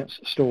convenience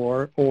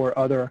store or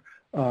other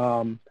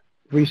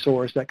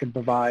resource that could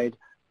provide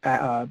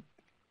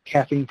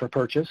caffeine for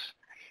purchase.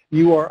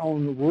 You are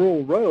on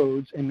rural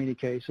roads in many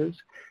cases,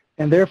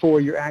 and therefore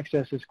your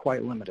access is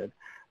quite limited.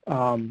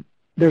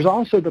 There's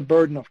also the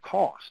burden of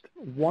cost.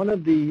 One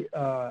of the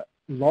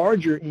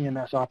larger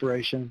EMS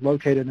operations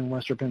located in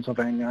Western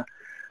Pennsylvania,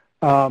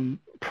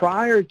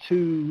 prior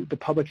to the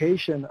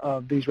publication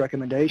of these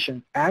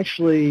recommendations,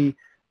 actually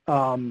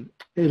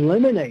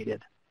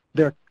eliminated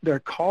their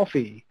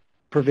coffee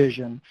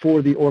provision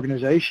for the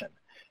organization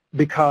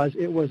because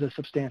it was a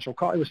substantial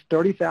cost. It was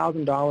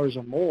 $30,000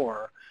 or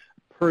more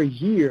per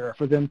year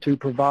for them to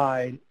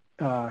provide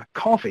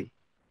coffee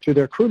to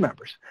their crew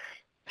members.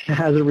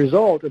 As a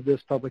result of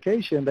this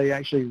publication, they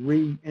actually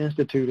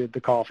reinstituted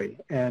the coffee.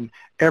 And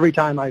every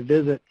time I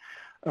visit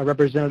a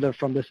representative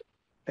from this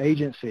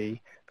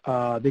agency,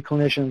 the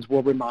clinicians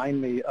will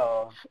remind me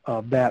of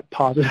that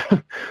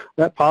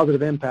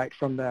positive impact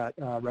from that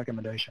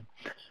recommendation.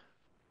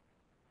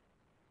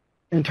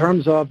 In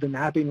terms of the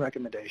napping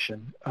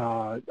recommendation,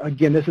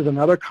 again, this is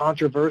another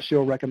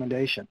controversial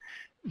recommendation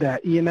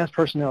that EMS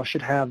personnel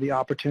should have the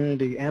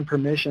opportunity and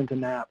permission to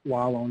nap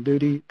while on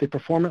duty. The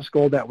performance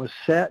goal that was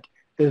set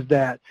is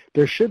that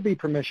there should be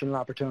permission and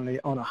opportunity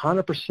on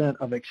 100%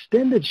 of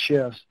extended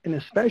shifts, and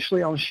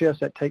especially on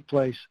shifts that take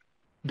place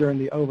during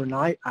the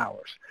overnight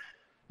hours.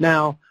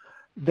 Now,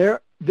 this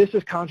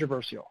is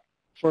controversial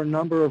for a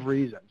number of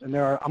reasons, and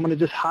I'm going to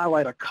just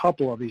highlight a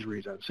couple of these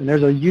reasons. And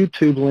there's a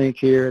YouTube link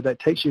here that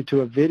takes you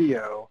to a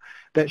video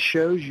that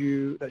shows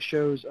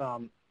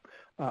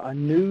a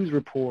news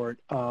report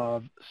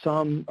of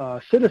some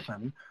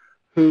citizen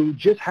who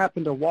just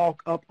happened to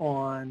walk up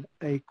on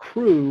a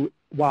crew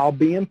while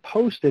being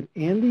posted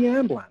in the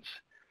ambulance.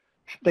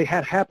 They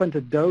had happened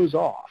to doze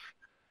off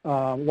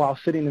while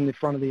sitting in the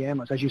front of the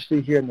ambulance, as you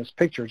see here in this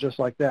picture, just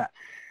like that.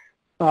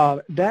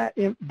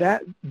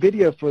 That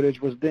video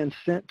footage was then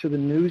sent to the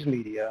news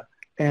media,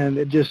 and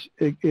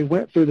it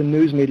went through the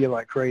news media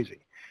like crazy.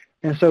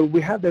 And so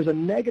there's a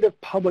negative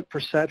public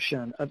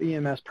perception of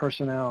EMS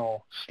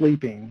personnel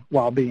sleeping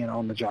while being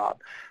on the job.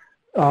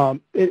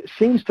 It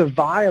seems to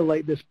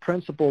violate this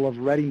principle of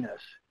readiness,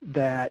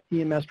 that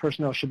EMS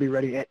personnel should be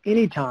ready at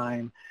any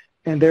time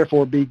and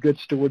therefore be good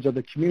stewards of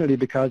the community,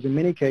 because in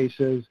many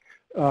cases,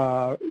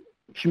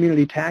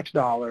 community tax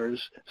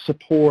dollars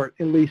support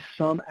at least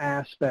some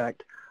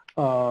aspect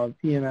of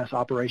EMS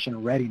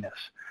operation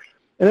readiness.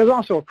 And there's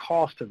also a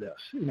cost to this.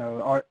 You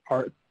know,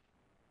 our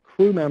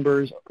crew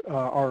members,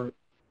 our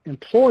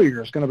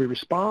employers, going to be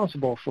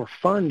responsible for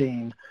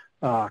funding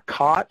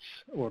cots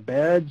or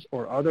beds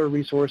or other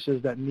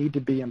resources that need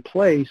to be in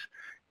place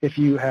if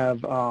you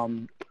have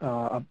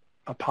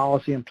a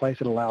policy in place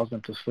that allows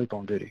them to sleep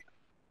on duty.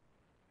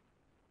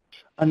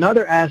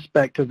 Another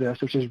aspect to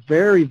this, which is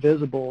very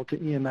visible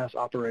to EMS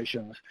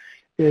operations,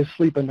 is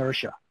sleep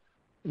inertia.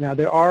 Now,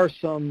 there are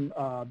some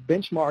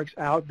benchmarks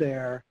out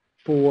there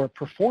for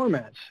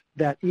performance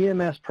that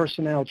EMS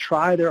personnel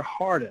try their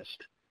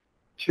hardest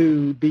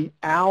to be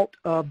out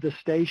of the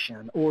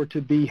station or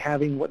to be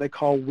having what they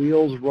call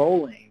wheels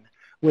rolling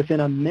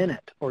within a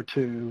minute or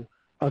two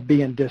of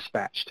being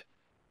dispatched.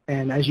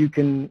 And as you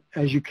can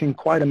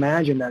quite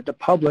imagine, that the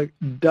public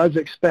does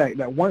expect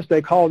that once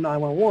they call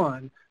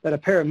 911, that a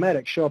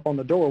paramedic show up on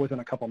the door within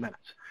a couple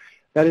minutes.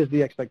 That is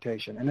the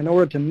expectation. And in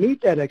order to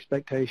meet that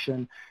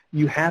expectation,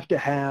 you have to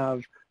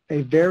have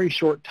a very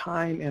short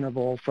time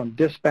interval from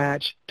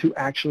dispatch to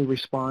actually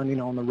responding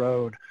on the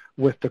road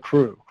with the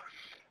crew.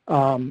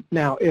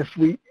 Now, if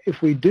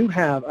we do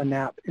have a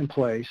NAP in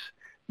place,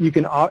 you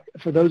can,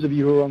 for those of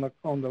you who are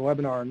on the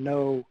webinar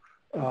know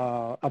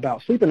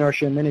about sleep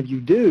inertia, and many of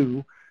you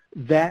do,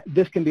 that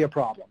this can be a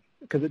problem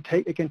because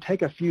it can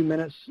take a few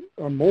minutes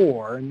or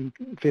more, and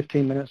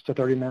 15 minutes to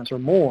 30 minutes or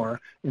more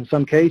in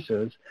some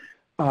cases,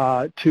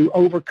 to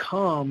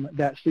overcome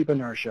that sleep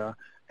inertia.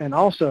 And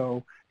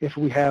also, if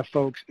we have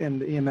folks in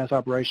the EMS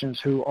operations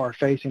who are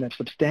facing a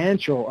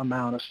substantial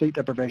amount of sleep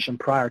deprivation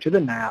prior to the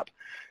nap,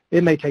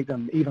 it may take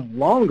them even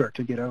longer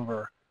to get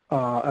over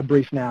a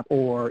brief nap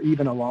or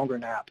even a longer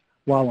nap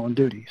while on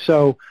duty.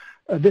 So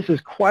this is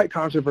quite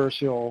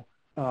controversial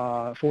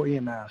for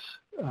EMS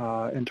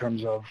in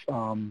terms of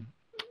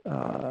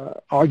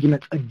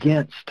arguments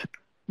against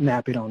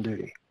napping on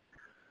duty.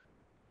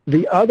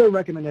 The other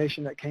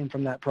recommendation that came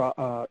from that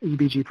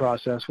EBG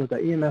process was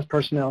that EMS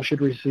personnel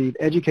should receive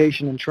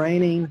education and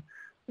training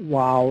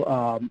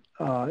while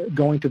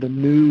going through the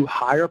new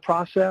hire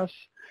process,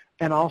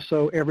 and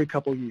also every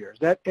couple years.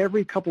 That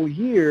every couple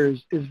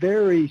years is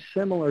very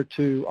similar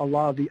to a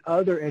lot of the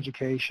other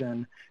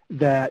education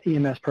that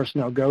EMS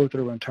personnel go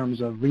through in terms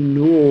of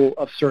renewal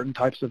of certain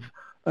types of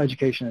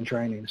education and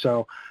training.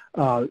 So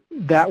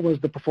that was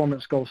the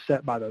performance goal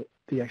set by the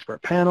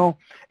expert panel.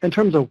 In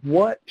terms of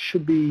what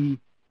should be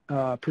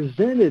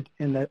presented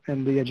in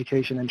the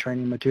education and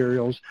training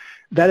materials,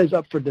 that is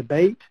up for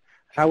debate.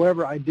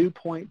 However, I do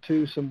point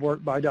to some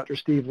work by Dr.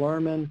 Steve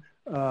Lerman,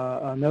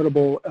 a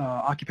notable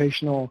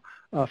occupational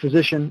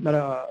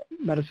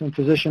medicine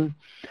physician,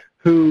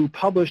 who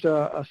published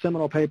a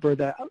seminal paper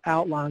that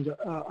outlines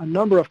a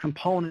number of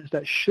components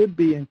that should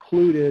be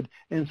included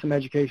in some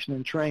education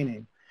and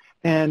training.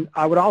 And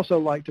I would also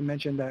like to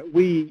mention that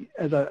we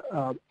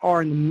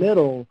are in the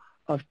middle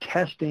of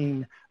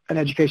testing an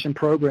education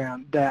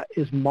program that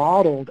is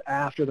modeled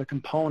after the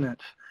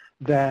components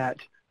that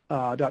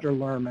Dr.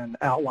 Lerman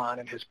outlined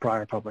in his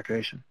prior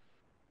publication.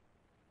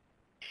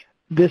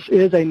 This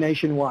is a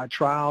nationwide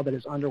trial that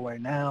is underway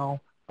now.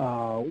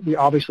 We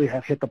obviously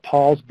have hit the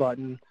pause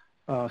button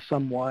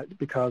somewhat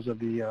because of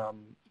the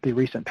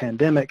recent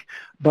pandemic,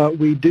 but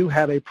we do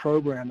have a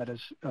program that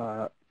is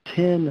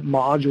 10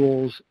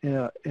 modules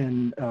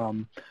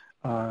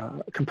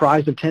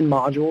comprised of 10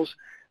 modules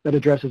that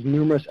addresses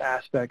numerous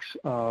aspects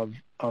of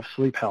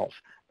sleep health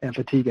and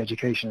fatigue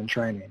education and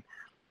training.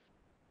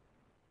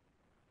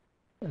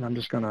 And I'm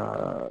just going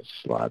to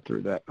slide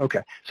through that.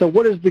 Okay, so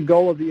what is the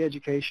goal of the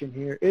education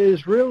here? It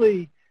is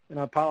really, and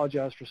I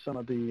apologize for some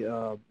of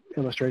the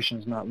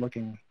illustrations not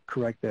looking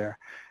correct there.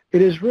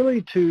 It is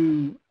really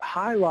to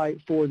highlight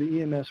for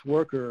the EMS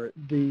worker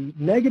the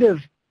negative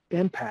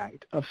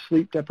impact of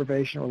sleep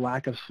deprivation or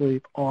lack of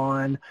sleep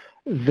on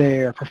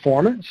their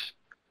performance,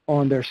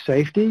 on their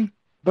safety,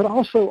 but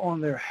also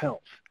on their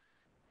health.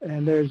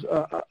 And there's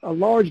a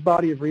large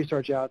body of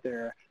research out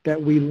there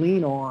that we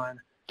lean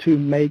on to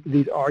make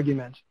these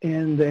arguments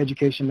in the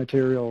education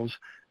materials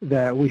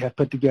that we have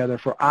put together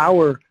for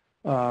our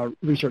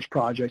research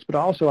projects, but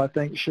also I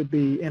think should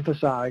be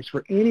emphasized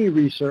for any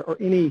research or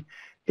any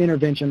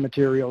intervention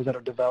materials that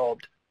are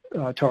developed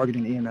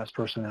targeting EMS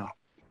personnel.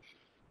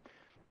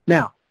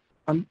 Now,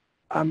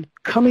 I'm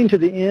coming to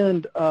the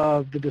end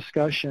of the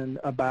discussion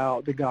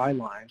about the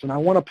guidelines, and I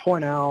want to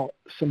point out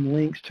some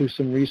links to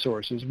some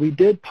resources. We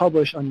did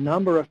publish a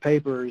number of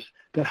papers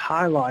that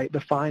highlight the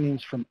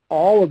findings from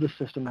all of the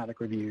systematic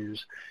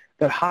reviews,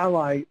 that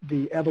highlight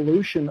the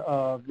evolution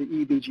of the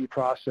EBG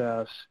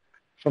process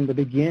from the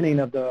beginning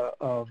of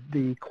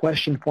the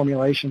question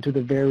formulation to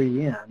the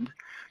very end.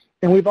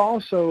 And we've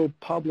also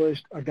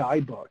published a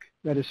guidebook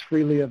that is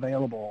freely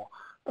available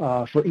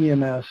for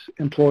EMS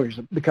employers,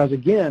 because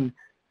again,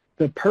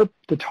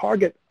 the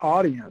target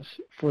audience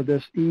for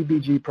this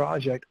EBG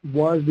project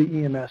was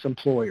the EMS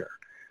employer.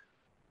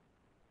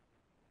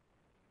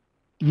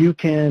 You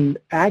can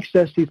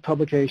access these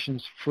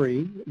publications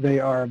free.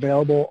 They are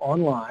available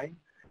online.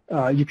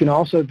 You can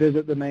also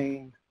visit the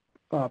main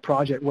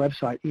project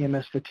website,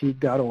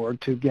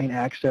 emsfatigue.org, to gain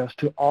access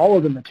to all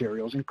of the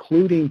materials,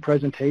 including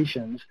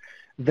presentations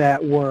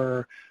that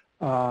were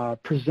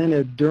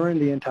presented during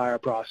the entire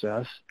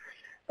process.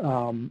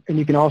 And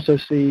you can also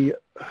see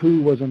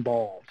who was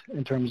involved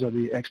in terms of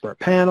the expert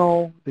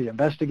panel, the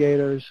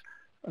investigators,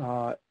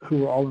 who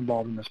were all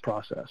involved in this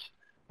process.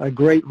 A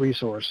great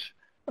resource.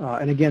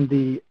 And again,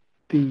 the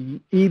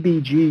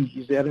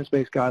EBGs, the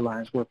evidence-based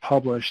guidelines, were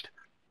published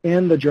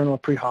in the Journal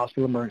of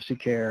Pre-Hospital Emergency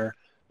Care,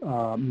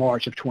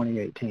 March of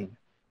 2018.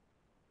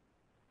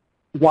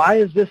 Why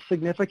is this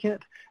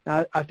significant?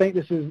 I think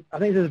this is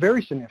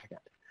very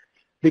significant,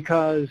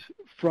 because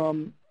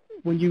from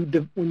when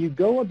you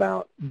go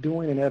about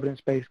doing an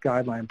evidence-based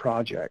guideline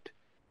project,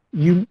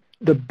 the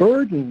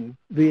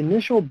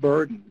initial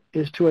burden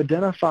is to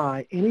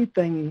identify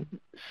anything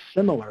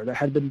similar that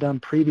had been done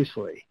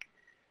previously,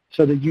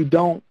 so that you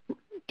don't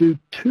do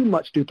too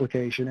much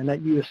duplication and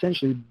that you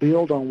essentially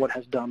build on what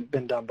has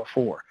been done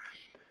before.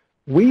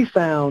 We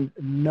found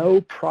no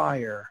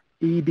prior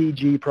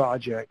EBG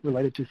project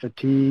related to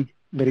fatigue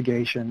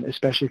mitigation,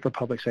 especially for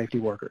public safety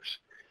workers.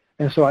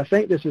 And so I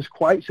think this is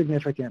quite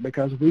significant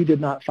because we did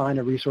not find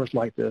a resource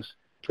like this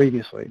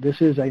previously. This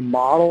is a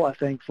model, I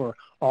think, for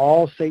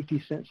all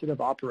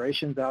safety-sensitive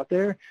operations out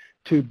there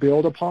to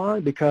build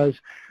upon, because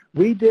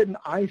we didn't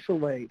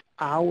isolate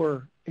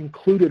our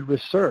included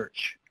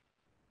research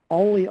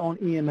only on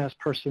EMS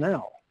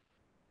personnel.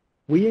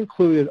 We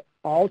included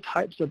all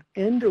types of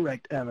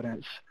indirect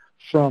evidence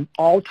from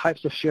all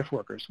types of shift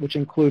workers, which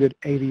included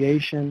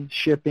aviation,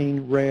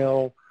 shipping,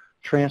 rail,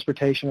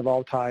 transportation of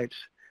all types.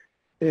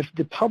 If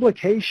the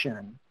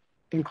publication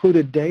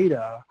included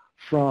data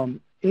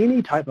from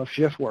any type of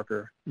shift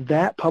worker,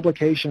 that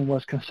publication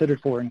was considered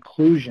for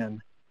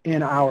inclusion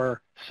in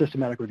our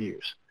systematic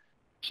reviews.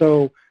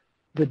 So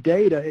the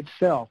data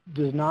itself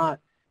does not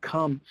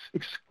come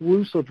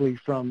exclusively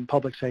from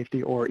public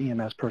safety or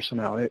EMS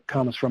personnel. It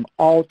comes from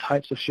all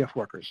types of shift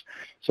workers.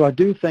 So I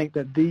do think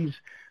that these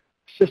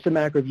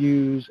systematic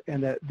reviews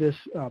and that this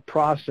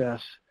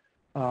process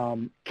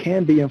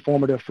can be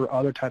informative for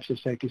other types of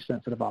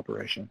safety-sensitive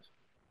operations.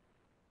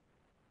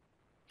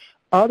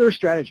 Other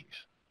strategies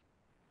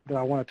that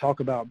I want to talk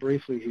about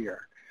briefly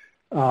here.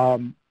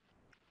 The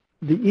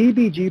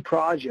EBG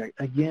project,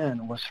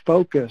 again, was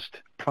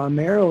focused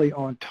primarily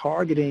on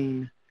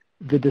targeting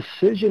the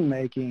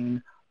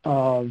decision-making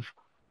of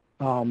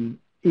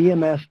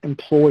EMS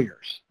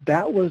employers.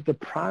 That was the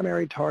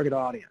primary target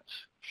audience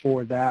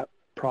for that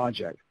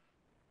project.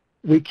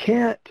 We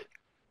can't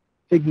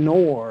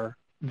ignore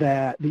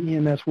that the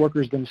EMS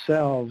workers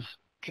themselves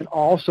can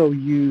also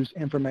use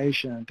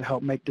information to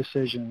help make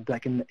decisions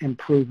that can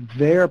improve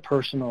their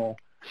personal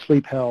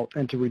sleep health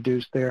and to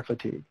reduce their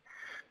fatigue.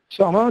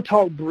 So I'm going to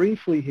talk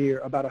briefly here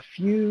about a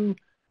few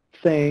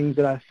things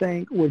that I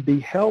think would be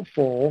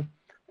helpful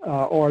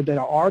or that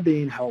are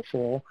being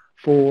helpful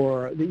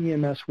for the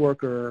EMS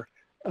worker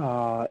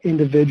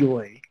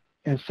individually.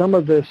 And some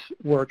of this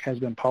work has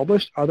been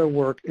published. Other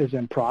work is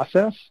in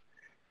process.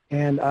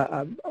 And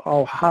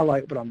I'll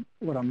highlight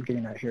what I'm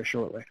getting at here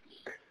shortly.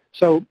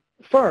 So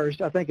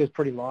first, I think it's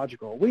pretty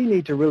logical. We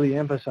need to really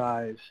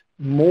emphasize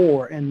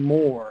more and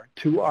more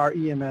to our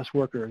EMS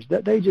workers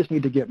that they just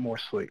need to get more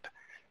sleep.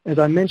 As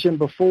I mentioned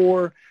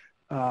before,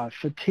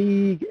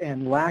 fatigue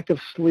and lack of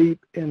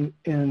sleep in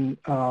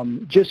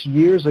just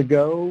years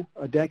ago,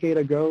 a decade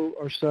ago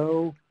or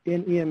so,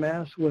 in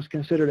EMS was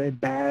considered a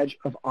badge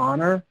of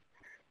honor.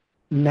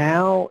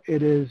 Now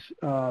it is,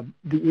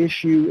 the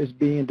issue is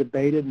being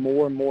debated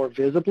more and more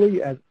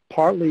visibly, as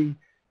partly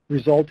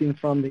resulting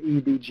from the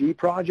EBG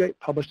project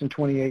published in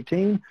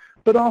 2018,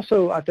 but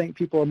also I think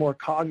people are more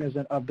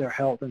cognizant of their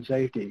health and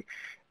safety.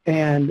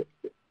 And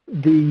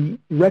the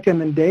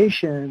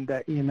recommendation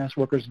that EMS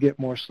workers get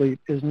more sleep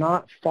is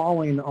not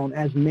falling on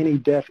as many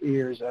deaf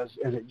ears as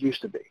it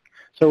used to be.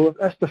 So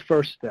that's the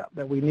first step,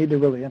 that we need to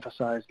really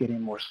emphasize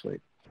getting more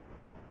sleep.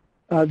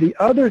 The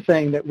other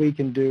thing that we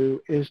can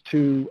do is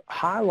to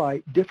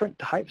highlight different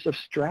types of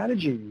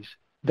strategies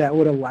that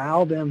would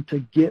allow them to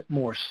get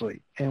more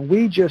sleep. And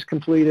we just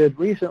completed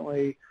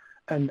recently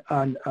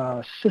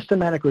a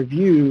systematic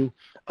review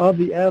of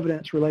the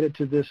evidence related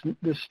to this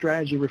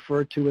strategy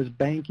referred to as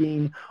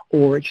banking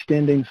or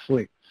extending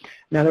sleep.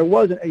 Now, there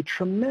wasn't a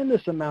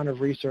tremendous amount of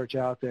research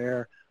out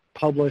there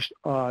published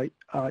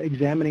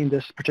examining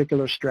this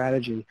particular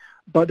strategy,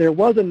 but there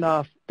was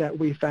enough that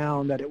we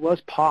found that it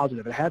was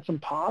positive. It had some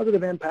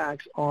positive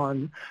impacts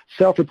on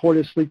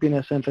self-reported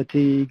sleepiness and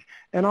fatigue,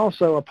 and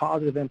also a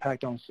positive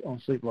impact on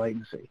sleep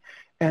latency.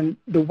 And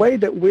the way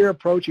that we're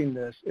approaching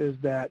this is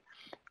that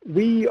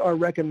we are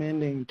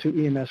recommending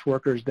to EMS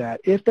workers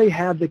that if they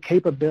have the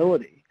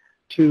capability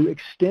to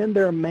extend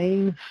their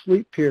main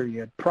sleep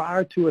period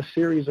prior to a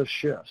series of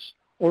shifts,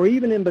 or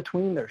even in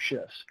between their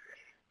shifts,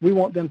 we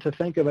want them to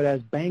think of it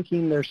as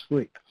banking their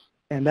sleep.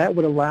 And that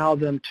would allow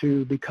them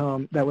to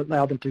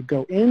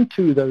go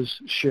into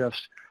those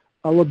shifts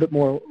a little bit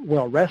more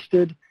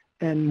well-rested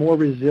and more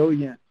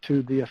resilient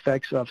to the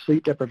effects of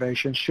sleep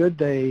deprivation should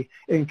they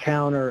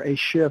encounter a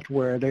shift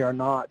where they are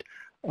not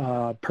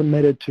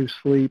permitted to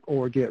sleep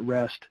or get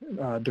rest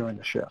during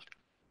the shift.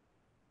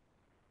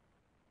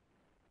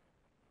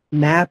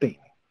 Napping.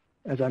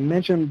 As I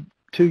mentioned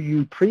to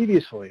you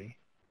previously,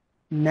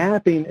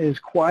 napping is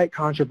quite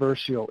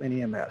controversial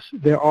in EMS.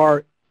 There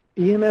are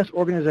EMS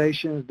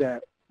organizations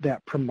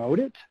that promote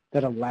it,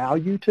 that allow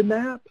you to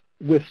nap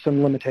with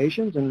some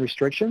limitations and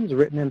restrictions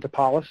written into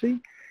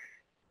policy.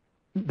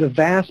 The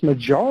vast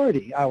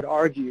majority, I would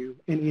argue,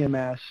 in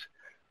EMS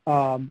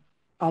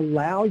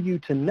allow you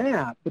to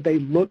nap, but they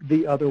look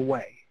the other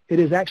way. It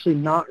is actually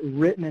not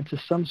written into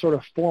some sort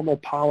of formal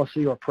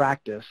policy or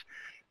practice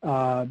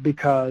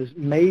because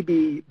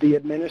maybe the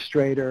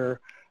administrator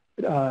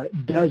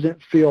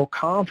doesn't feel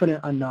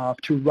confident enough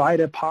to write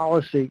a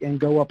policy and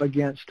go up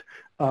against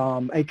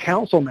a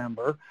council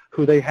member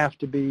who they have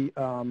to be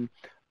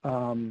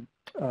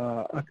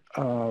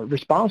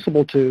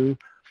responsible to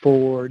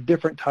for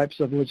different types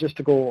of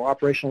logistical or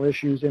operational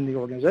issues in the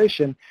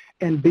organization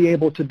and be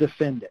able to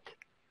defend it.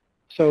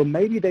 So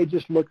maybe they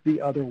just look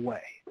the other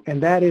way,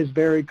 and that is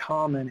very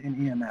common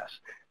in EMS.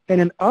 And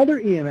in other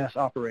EMS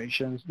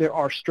operations, there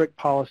are strict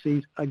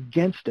policies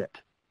against it.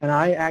 And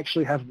I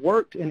actually have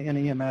worked in an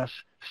EMS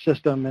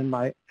system in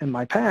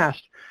my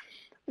past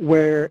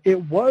where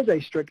it was a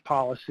strict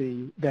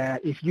policy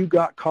that if you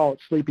got caught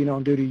sleeping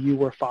on duty, you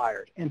were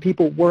fired. And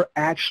people were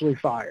actually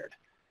fired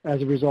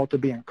as a result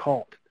of being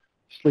caught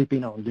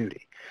sleeping on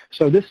duty.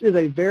 So this is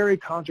a very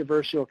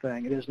controversial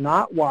thing. It is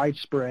not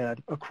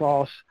widespread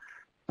across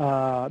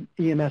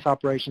EMS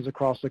operations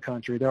across the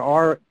country. There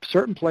are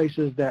certain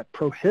places that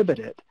prohibit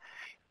it,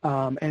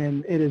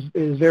 and it is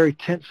a very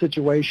tense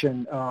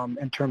situation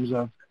in terms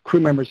of crew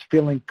members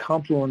feeling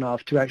comfortable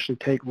enough to actually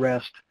take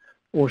rest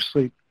or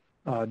sleep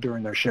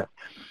during their shift.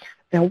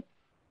 And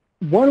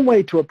one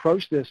way to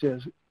approach this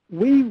is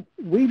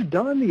we've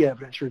done the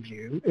evidence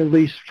review, at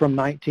least from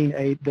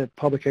the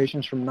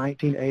publications from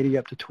 1980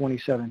 up to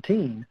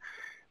 2017,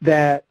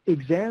 that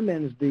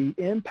examines the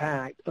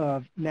impact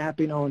of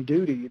napping on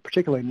duty,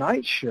 particularly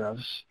night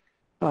shifts,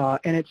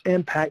 and its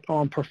impact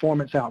on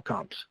performance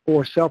outcomes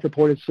or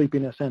self-reported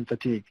sleepiness and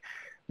fatigue.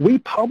 We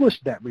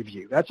published that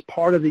review. That's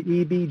part of the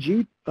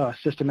EBG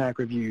systematic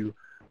review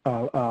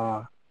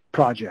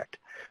project.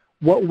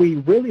 What we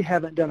really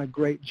haven't done a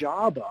great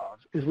job of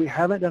is we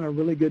haven't done a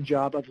really good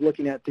job of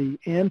looking at the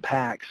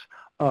impacts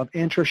of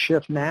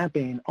intra-shift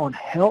napping on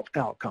health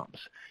outcomes.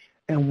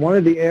 And one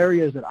of the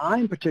areas that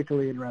I'm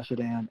particularly interested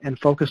in and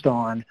focused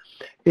on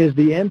is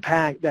the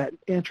impact that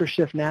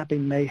intra-shift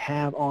napping may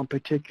have on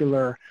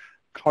particular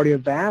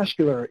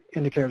cardiovascular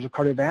indicators of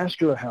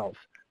cardiovascular health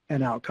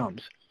and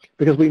outcomes.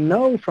 Because we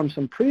know from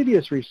some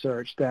previous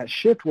research that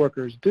shift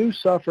workers do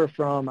suffer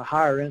from a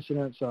higher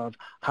incidence of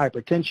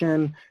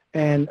hypertension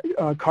and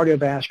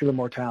cardiovascular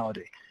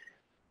mortality.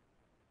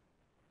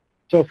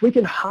 So if we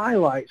can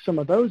highlight some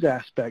of those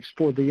aspects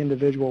for the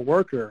individual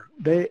worker,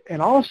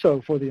 and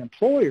also for the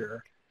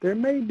employer, there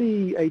may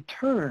be a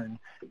turn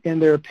in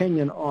their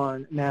opinion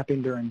on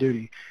napping during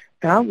duty.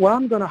 And what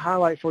I'm going to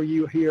highlight for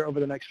you here over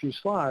the next few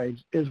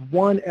slides is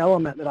one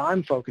element that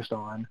I'm focused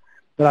on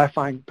that I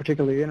find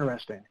particularly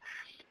interesting.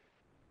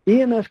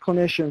 EMS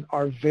clinicians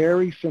are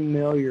very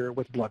familiar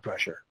with blood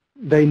pressure.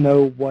 They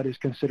know what is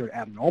considered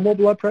abnormal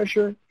blood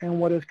pressure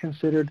and what is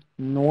considered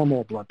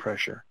normal blood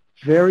pressure.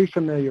 Very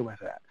familiar with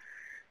that.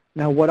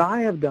 Now, what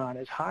I have done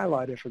is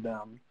highlighted for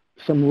them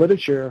some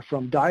literature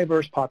from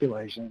diverse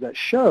populations that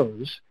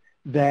shows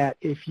that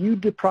if you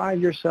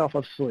deprive yourself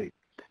of sleep,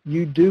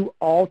 you do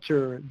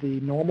alter the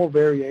normal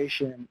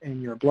variation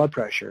in your blood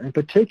pressure. In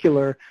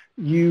particular,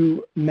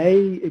 you may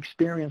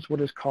experience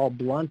what is called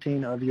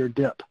blunting of your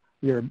dip,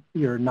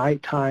 your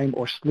nighttime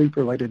or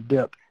sleep-related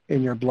dip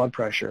in your blood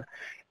pressure.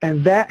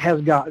 And that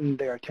has gotten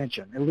their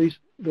attention, at least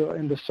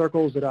in the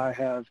circles that I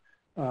have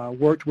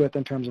worked with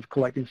in terms of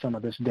collecting some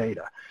of this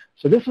data.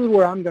 So this is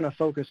where I'm going to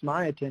focus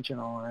my attention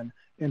on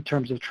in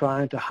terms of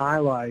trying to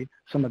highlight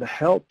some of the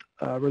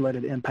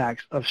health-related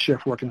impacts of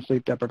shift work and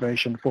sleep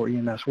deprivation for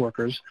EMS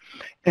workers.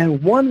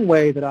 And one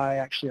way that I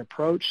actually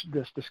approach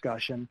this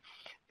discussion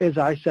is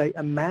I say,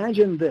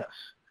 imagine this.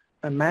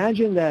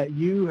 Imagine that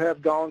you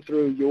have gone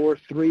through your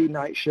 3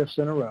 night shifts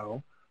in a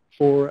row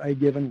for a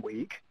given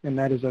week, and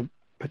that is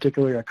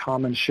particularly a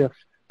common shift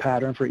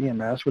pattern for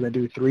EMS where they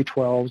do 3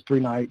 12s, 3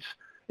 nights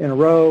in a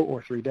row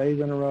or 3 days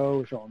in a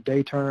row if you're on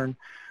day turn.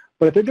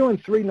 But if they're doing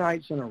 3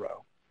 nights in a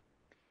row,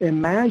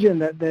 imagine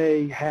that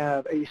they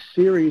have a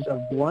series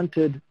of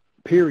blunted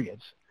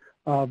periods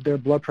of their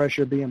blood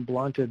pressure being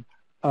blunted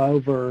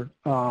over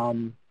a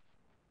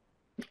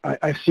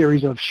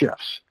series of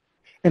shifts.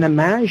 And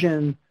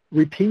imagine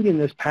repeating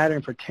this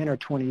pattern for 10 or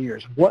 20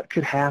 years. What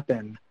could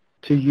happen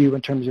to you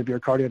in terms of your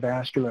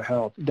cardiovascular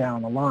health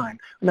down the line?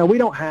 Now, we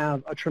don't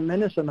have a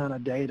tremendous amount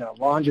of data,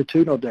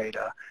 longitudinal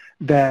data,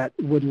 that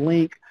would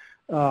link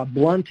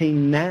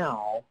blunting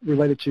now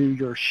related to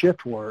your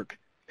shift work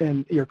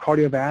and your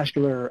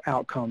cardiovascular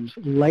outcomes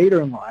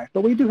later in life,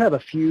 but we do have a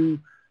few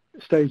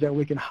studies that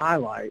we can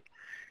highlight.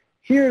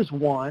 Here's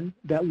one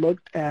that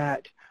looked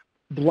at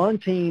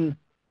blunting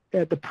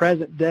at the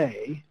present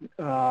day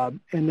and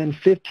then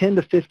 10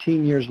 to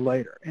 15 years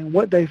later. And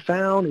what they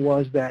found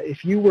was that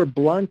if you were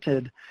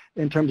blunted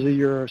in terms of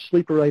your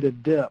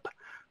sleep-related dip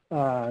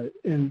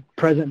in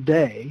present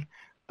day,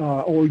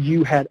 or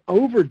you had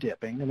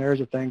over-dipping, and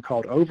there's a thing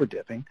called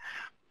over-dipping,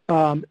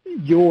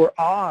 your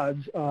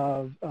odds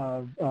of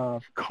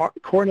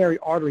coronary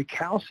artery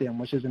calcium,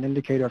 which is an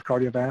indicator of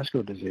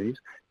cardiovascular disease,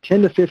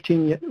 10 to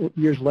 15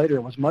 years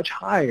later was much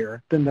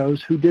higher than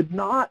those who did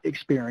not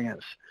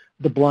experience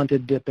the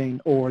blunted dipping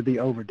or the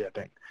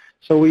over-dipping.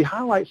 So we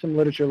highlight some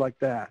literature like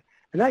that,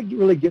 and that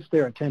really gets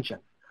their attention.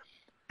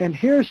 And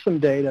here's some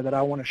data that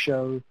I want to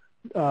show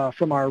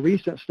from our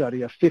recent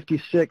study of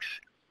 56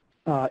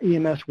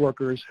 EMS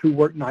workers who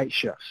work night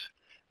shifts,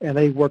 and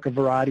they work a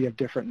variety of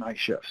different night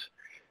shifts.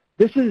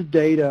 This is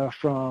data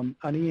from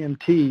an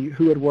EMT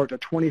who had worked a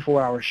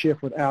 24-hour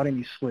shift without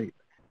any sleep.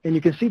 And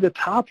you can see the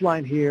top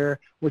line here,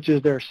 which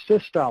is their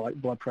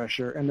systolic blood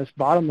pressure, and this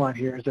bottom line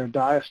here is their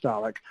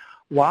diastolic.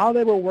 While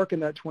they were working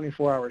that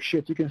 24-hour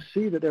shift, you can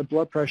see that their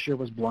blood pressure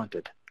was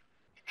blunted.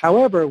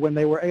 However, when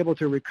they were able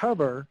to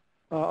recover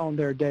on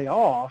their day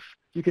off,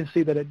 you can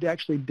see that it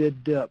actually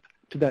did dip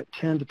to that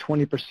 10 to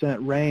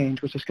 20%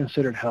 range, which is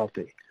considered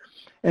healthy.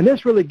 And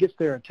this really gets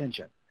their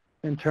attention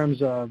in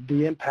terms of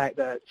the impact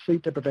that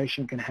sleep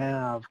deprivation can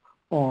have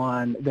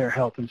on their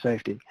health and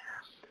safety.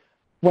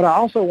 What I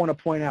also want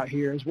to point out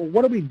here is, well,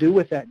 what do we do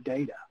with that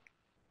data?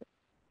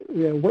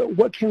 You know,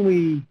 what can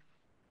we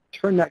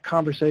turn that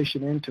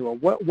conversation into, or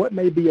what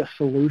may be a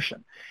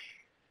solution?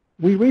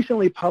 We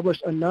recently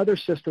published another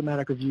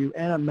systematic review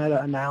and a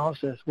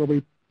meta-analysis where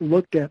we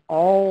looked at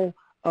all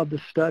of the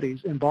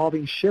studies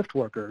involving shift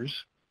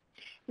workers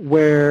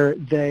where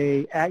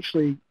they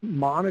actually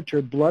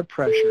monitored blood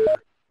pressure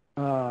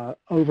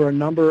over a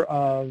number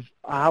of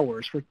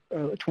hours for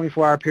a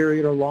 24-hour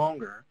period or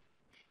longer.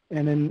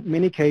 And in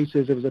many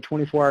cases, it was a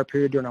 24-hour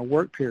period during a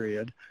work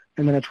period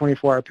and then a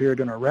 24-hour period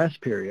during a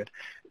rest period.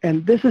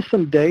 And this is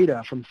some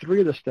data from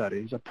 3 of the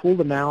studies, a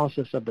pooled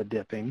analysis of the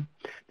dipping,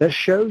 that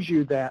shows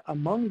you that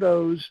among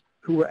those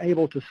who were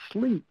able to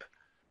sleep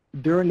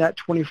during that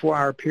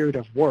 24-hour period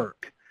of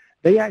work,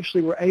 they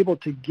actually were able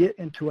to get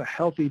into a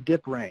healthy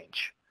dip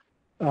range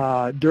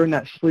during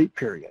that sleep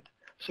period.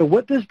 So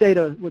what this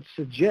data would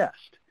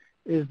suggest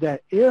is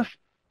that if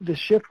the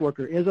shift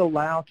worker is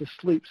allowed to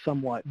sleep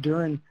somewhat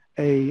during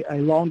a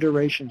long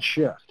duration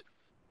shift,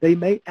 they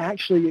may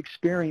actually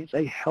experience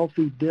a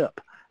healthy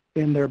dip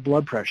in their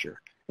blood pressure.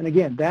 And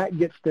again, that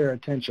gets their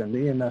attention,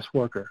 the EMS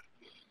worker.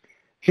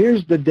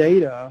 Here's the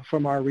data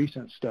from our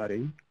recent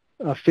study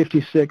of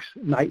 56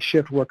 night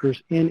shift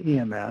workers in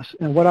EMS.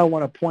 And what I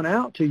want to point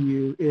out to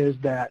you is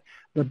that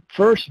the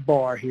first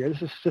bar here,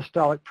 this is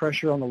systolic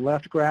pressure on the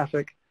left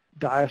graphic,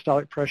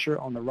 diastolic pressure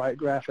on the right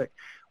graphic.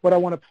 What I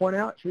want to point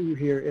out to you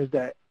here is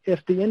that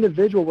if the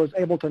individual was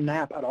able to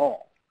nap at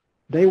all,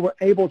 they were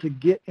able to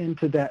get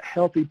into that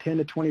healthy 10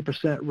 to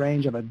 20%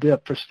 range of a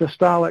dip for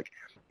systolic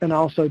and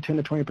also 10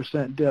 to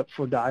 20% dip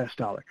for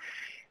diastolic.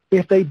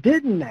 If they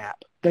didn't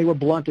nap, they were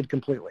blunted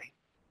completely.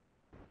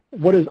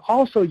 What is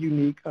also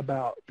unique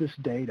about this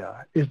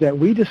data is that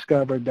we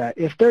discovered that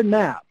if their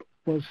nap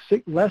was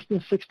less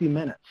than 60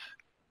 minutes,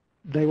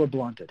 they were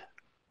blunted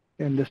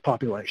in this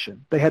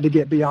population. They had to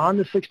get beyond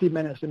the 60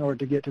 minutes in order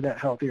to get to that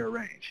healthier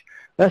range.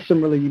 That's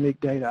some really unique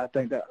data, I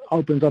think, that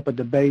opens up a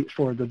debate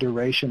for the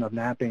duration of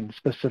napping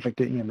specific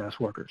to EMS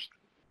workers.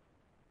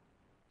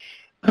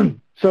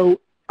 So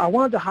I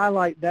wanted to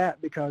highlight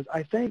that because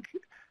I think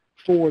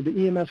for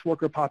the EMS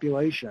worker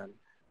population,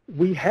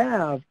 we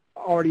have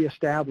already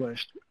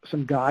established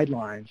some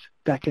guidelines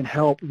that can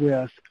help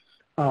with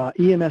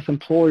EMS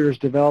employers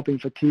developing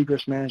fatigue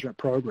risk management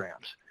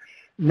programs.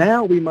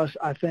 Now we must,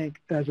 I think,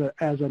 as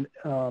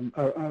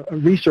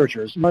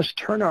researchers, must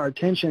turn our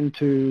attention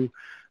to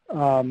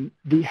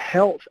the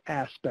health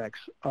aspects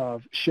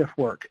of shift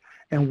work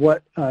and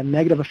what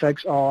negative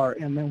effects are,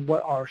 and then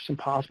what are some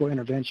possible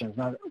interventions.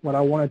 Now, what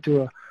I wanted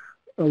to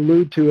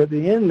allude to at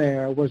the end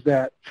there was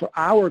that for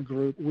our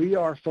group, we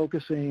are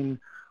focusing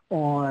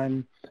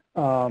on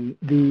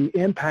the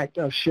impact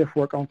of shift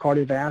work on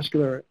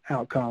cardiovascular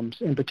outcomes,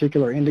 in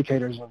particular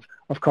indicators of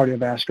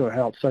cardiovascular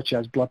health, such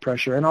as blood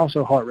pressure and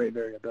also heart rate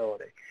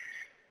variability.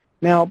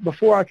 Now,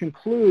 before I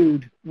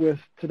conclude with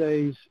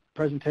today's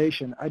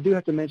presentation, I do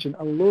have to mention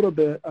a little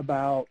bit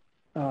about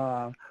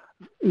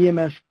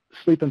EMS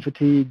sleep and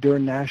fatigue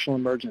during national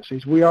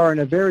emergencies. We are in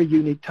a very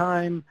unique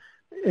time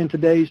in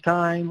today's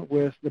time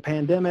with the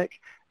pandemic,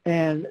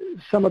 and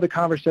some of the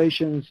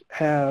conversations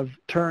have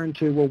turned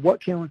to, well,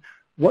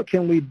 what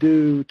can we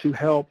do to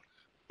help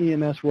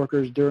EMS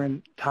workers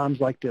during times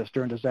like this,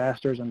 during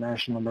disasters and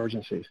national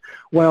emergencies?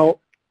 Well,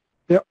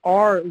 there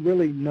are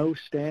really no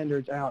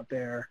standards out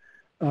there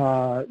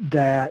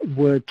that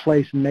would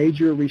place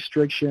major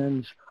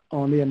restrictions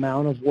on the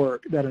amount of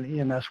work that an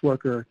EMS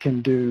worker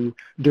can do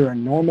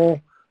during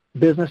normal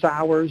business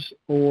hours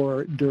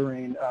or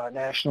during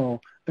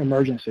national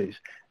emergencies.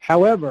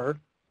 However,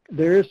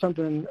 there is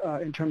something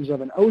in terms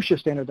of an OSHA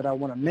standard that I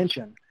want to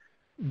mention.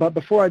 But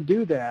before I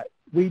do that,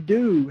 we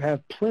do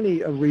have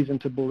plenty of reason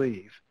to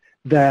believe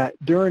that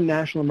during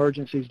national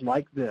emergencies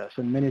like this,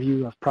 and many of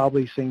you have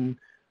probably seen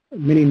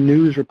many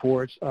news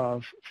reports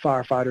of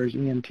firefighters,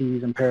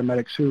 EMTs, and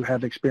paramedics who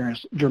have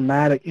experienced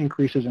dramatic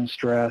increases in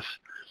stress,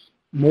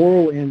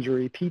 moral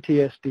injury,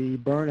 PTSD,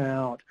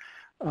 burnout,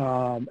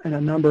 and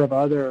a number of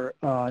other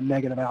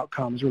negative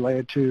outcomes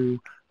related to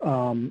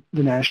the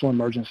national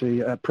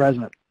emergency at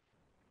present.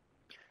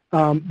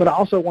 But I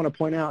also want to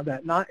point out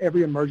that not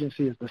every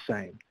emergency is the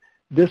same.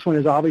 This one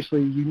is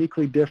obviously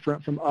uniquely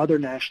different from other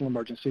national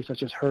emergencies,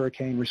 such as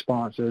hurricane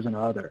responses and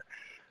other.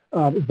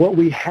 What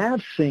we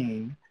have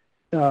seen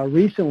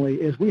recently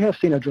is we have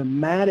seen a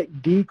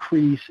dramatic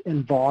decrease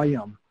in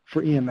volume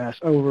for EMS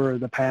over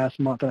the past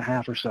month and a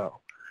half or so.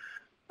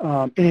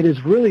 And it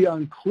is really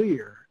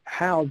unclear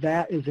how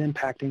that is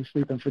impacting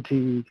sleep and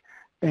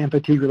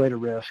fatigue-related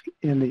risk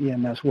in the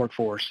EMS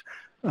workforce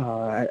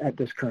at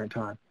this current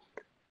time.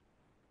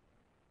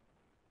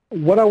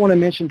 What I want to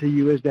mention to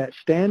you is that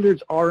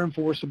standards are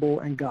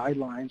enforceable and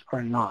guidelines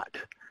are not.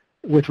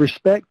 With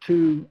respect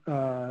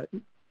to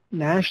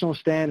national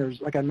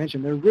standards, like I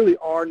mentioned, there really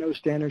are no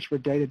standards for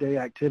day-to-day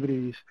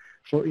activities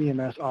for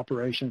EMS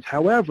operations.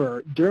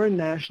 However, during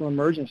national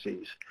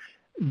emergencies,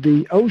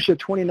 the OSHA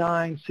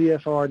 29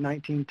 CFR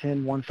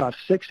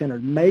 1910-156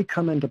 standard may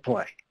come into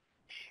play.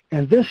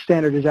 And this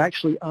standard is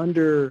actually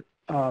under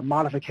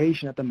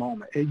modification at the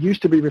moment. It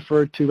used to be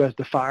referred to as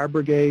the fire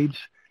brigades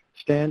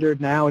standard.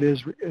 Now it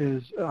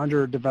is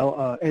under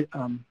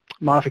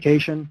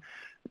modification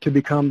to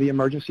become the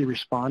emergency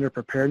responder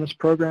preparedness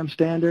program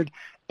standard.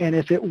 And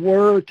if it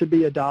were to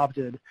be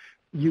adopted,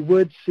 you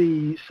would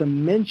see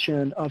some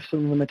mention of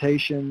some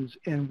limitations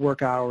in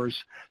work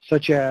hours,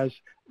 such as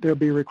there'll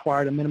be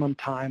required a minimum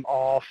time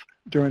off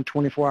during a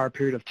 24-hour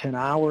period of 10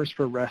 hours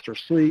for rest or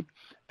sleep,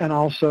 and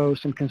also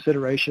some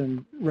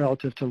consideration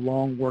relative to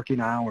long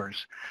working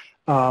hours.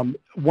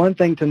 One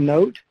thing to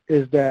note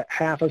is that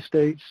half of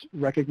states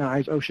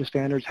recognize OSHA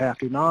standards, half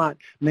do not.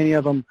 Many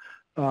of them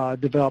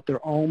develop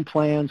their own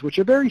plans, which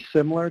are very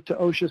similar to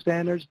OSHA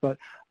standards, but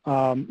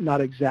not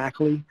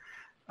exactly.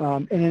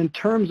 And in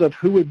terms of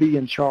who would be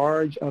in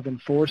charge of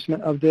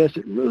enforcement of this,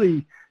 it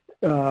really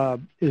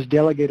is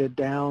delegated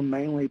down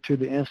mainly to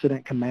the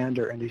incident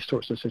commander in these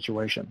sorts of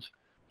situations.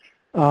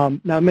 Now,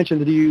 I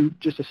mentioned to you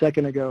just a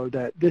second ago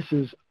that this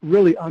is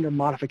really under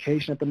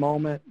modification at the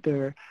moment.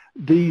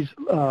 These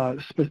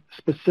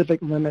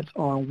specific limits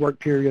on work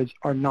periods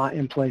are not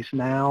in place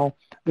now.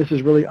 This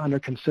is really under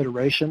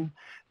consideration.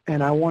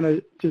 And I want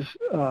to just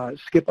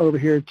skip over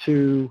here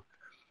to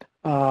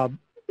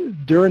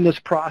during this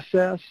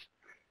process,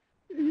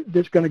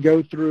 it's going to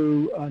go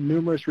through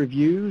numerous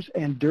reviews,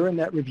 and during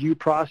that review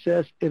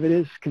process, if it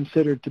is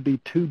considered to be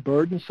too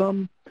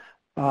burdensome,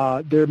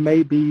 there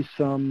may be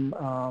some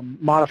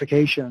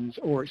modifications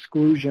or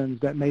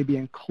exclusions that may be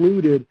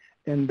included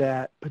in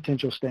that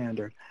potential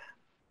standard.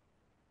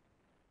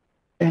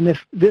 And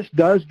if this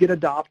does get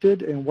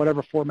adopted in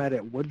whatever format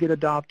it would get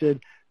adopted,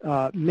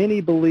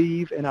 many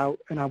believe, and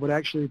I would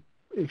actually,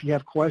 if you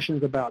have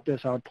questions about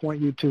this, I would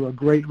point you to a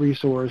great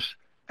resource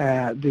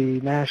at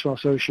the National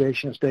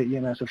Association of State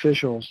EMS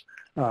Officials,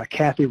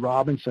 Kathy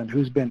Robinson,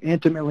 who's been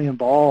intimately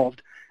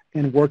involved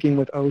in working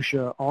with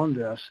OSHA on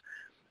this.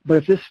 But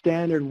if this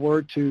standard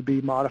were to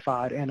be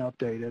modified and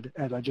updated,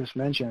 as I just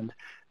mentioned,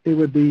 it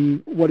would be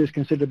what is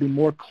considered to be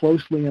more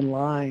closely in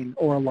line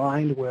or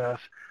aligned with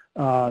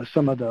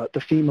some of the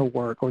FEMA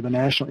work or the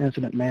National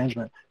Incident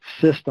Management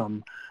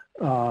System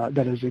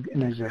that is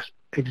in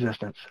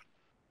existence.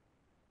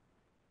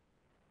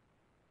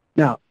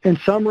 Now, in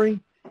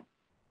summary,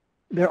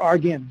 there are,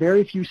 again,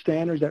 very few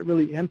standards that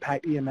really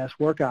impact EMS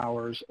work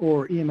hours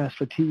or EMS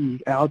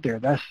fatigue out there.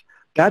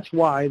 That's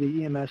why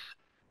the EMS,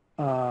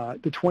 the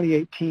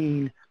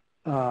 2018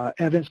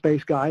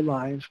 evidence-based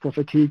guidelines for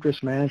fatigue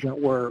risk management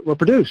were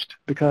produced,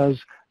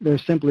 because there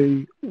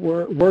simply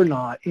were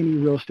not any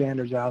real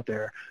standards out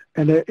there.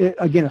 And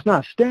again, it's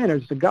not a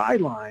standard, it's a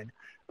guideline,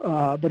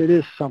 but it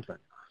is something.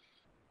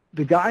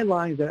 The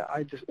guidelines that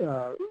I just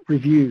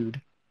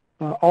reviewed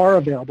are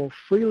available,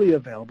 freely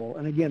available,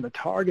 and again, the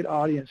target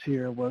audience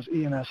here was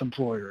EMS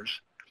employers.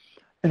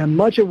 And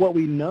much of what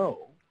we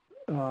know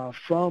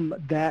from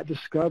that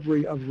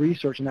discovery of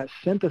research and that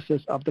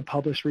synthesis of the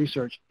published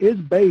research is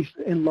based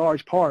in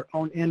large part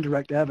on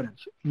indirect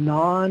evidence,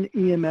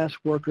 non-EMS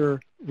worker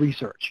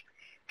research.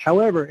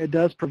 However, it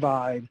does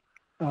provide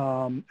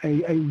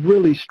a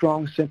really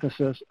strong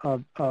synthesis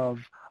of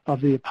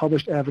the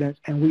published evidence,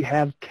 and we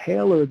have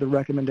tailored the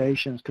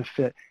recommendations to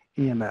fit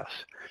EMS.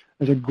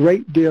 There's a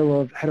great deal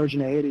of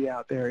heterogeneity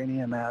out there in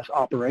EMS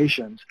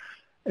operations,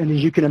 and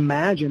as you can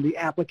imagine, the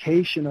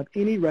application of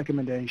any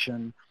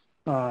recommendation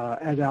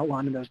as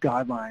outlined in those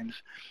guidelines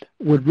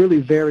would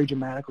really vary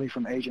dramatically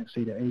from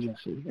agency to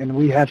agency, and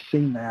we have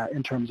seen that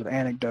in terms of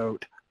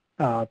anecdote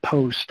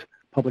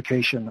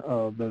post-publication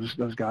of those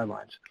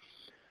guidelines.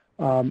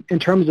 In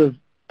terms of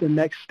the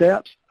next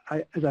steps,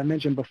 as I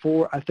mentioned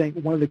before, I think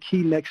one of the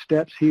key next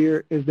steps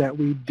here is that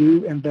we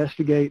do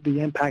investigate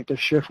the impact of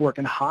shift work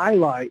and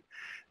highlight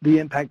the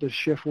impact of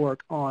shift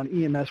work on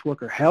EMS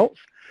worker health.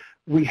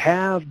 We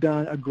have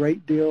done a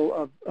great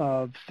deal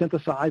of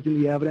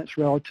synthesizing the evidence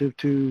relative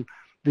to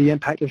the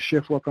impact of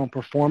shift work on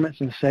performance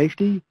and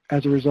safety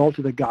as a result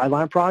of the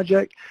guideline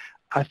project.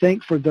 I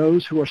think for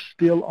those who are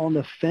still on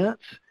the fence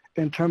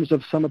in terms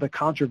of some of the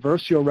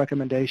controversial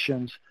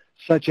recommendations,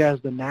 such as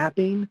the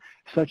napping,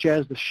 such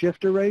as the shift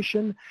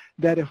duration,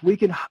 that if we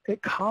can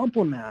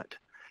complement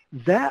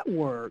that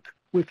work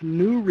with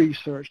new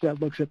research that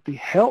looks at the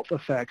health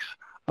effects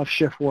of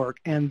shift work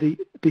and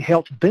the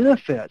health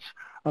benefits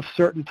of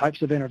certain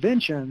types of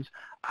interventions,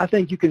 I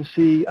think you can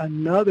see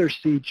another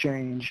sea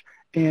change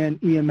in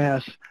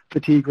EMS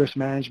fatigue risk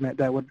management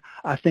that would,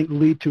 I think,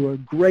 lead to a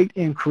great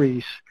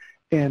increase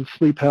in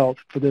sleep health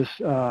for this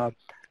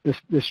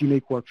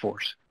unique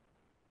workforce.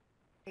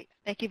 Great.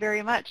 Thank you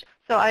very much.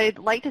 So I'd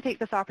like to take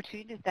this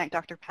opportunity to thank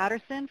Dr.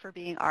 Patterson for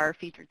being our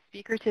featured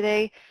speaker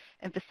today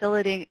and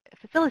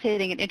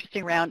facilitating an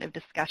interesting round of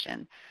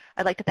discussion.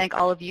 I'd like to thank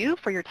all of you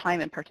for your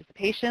time and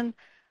participation.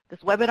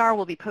 This webinar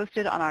will be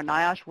posted on our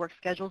NIOSH Work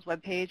Schedules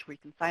webpage, where you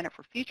can sign up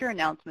for future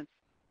announcements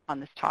on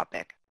this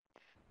topic.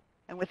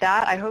 And with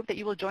that, I hope that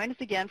you will join us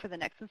again for the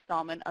next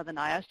installment of the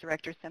NIOSH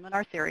Director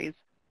Seminar Series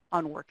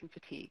on Work and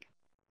Fatigue.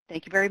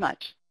 Thank you very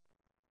much.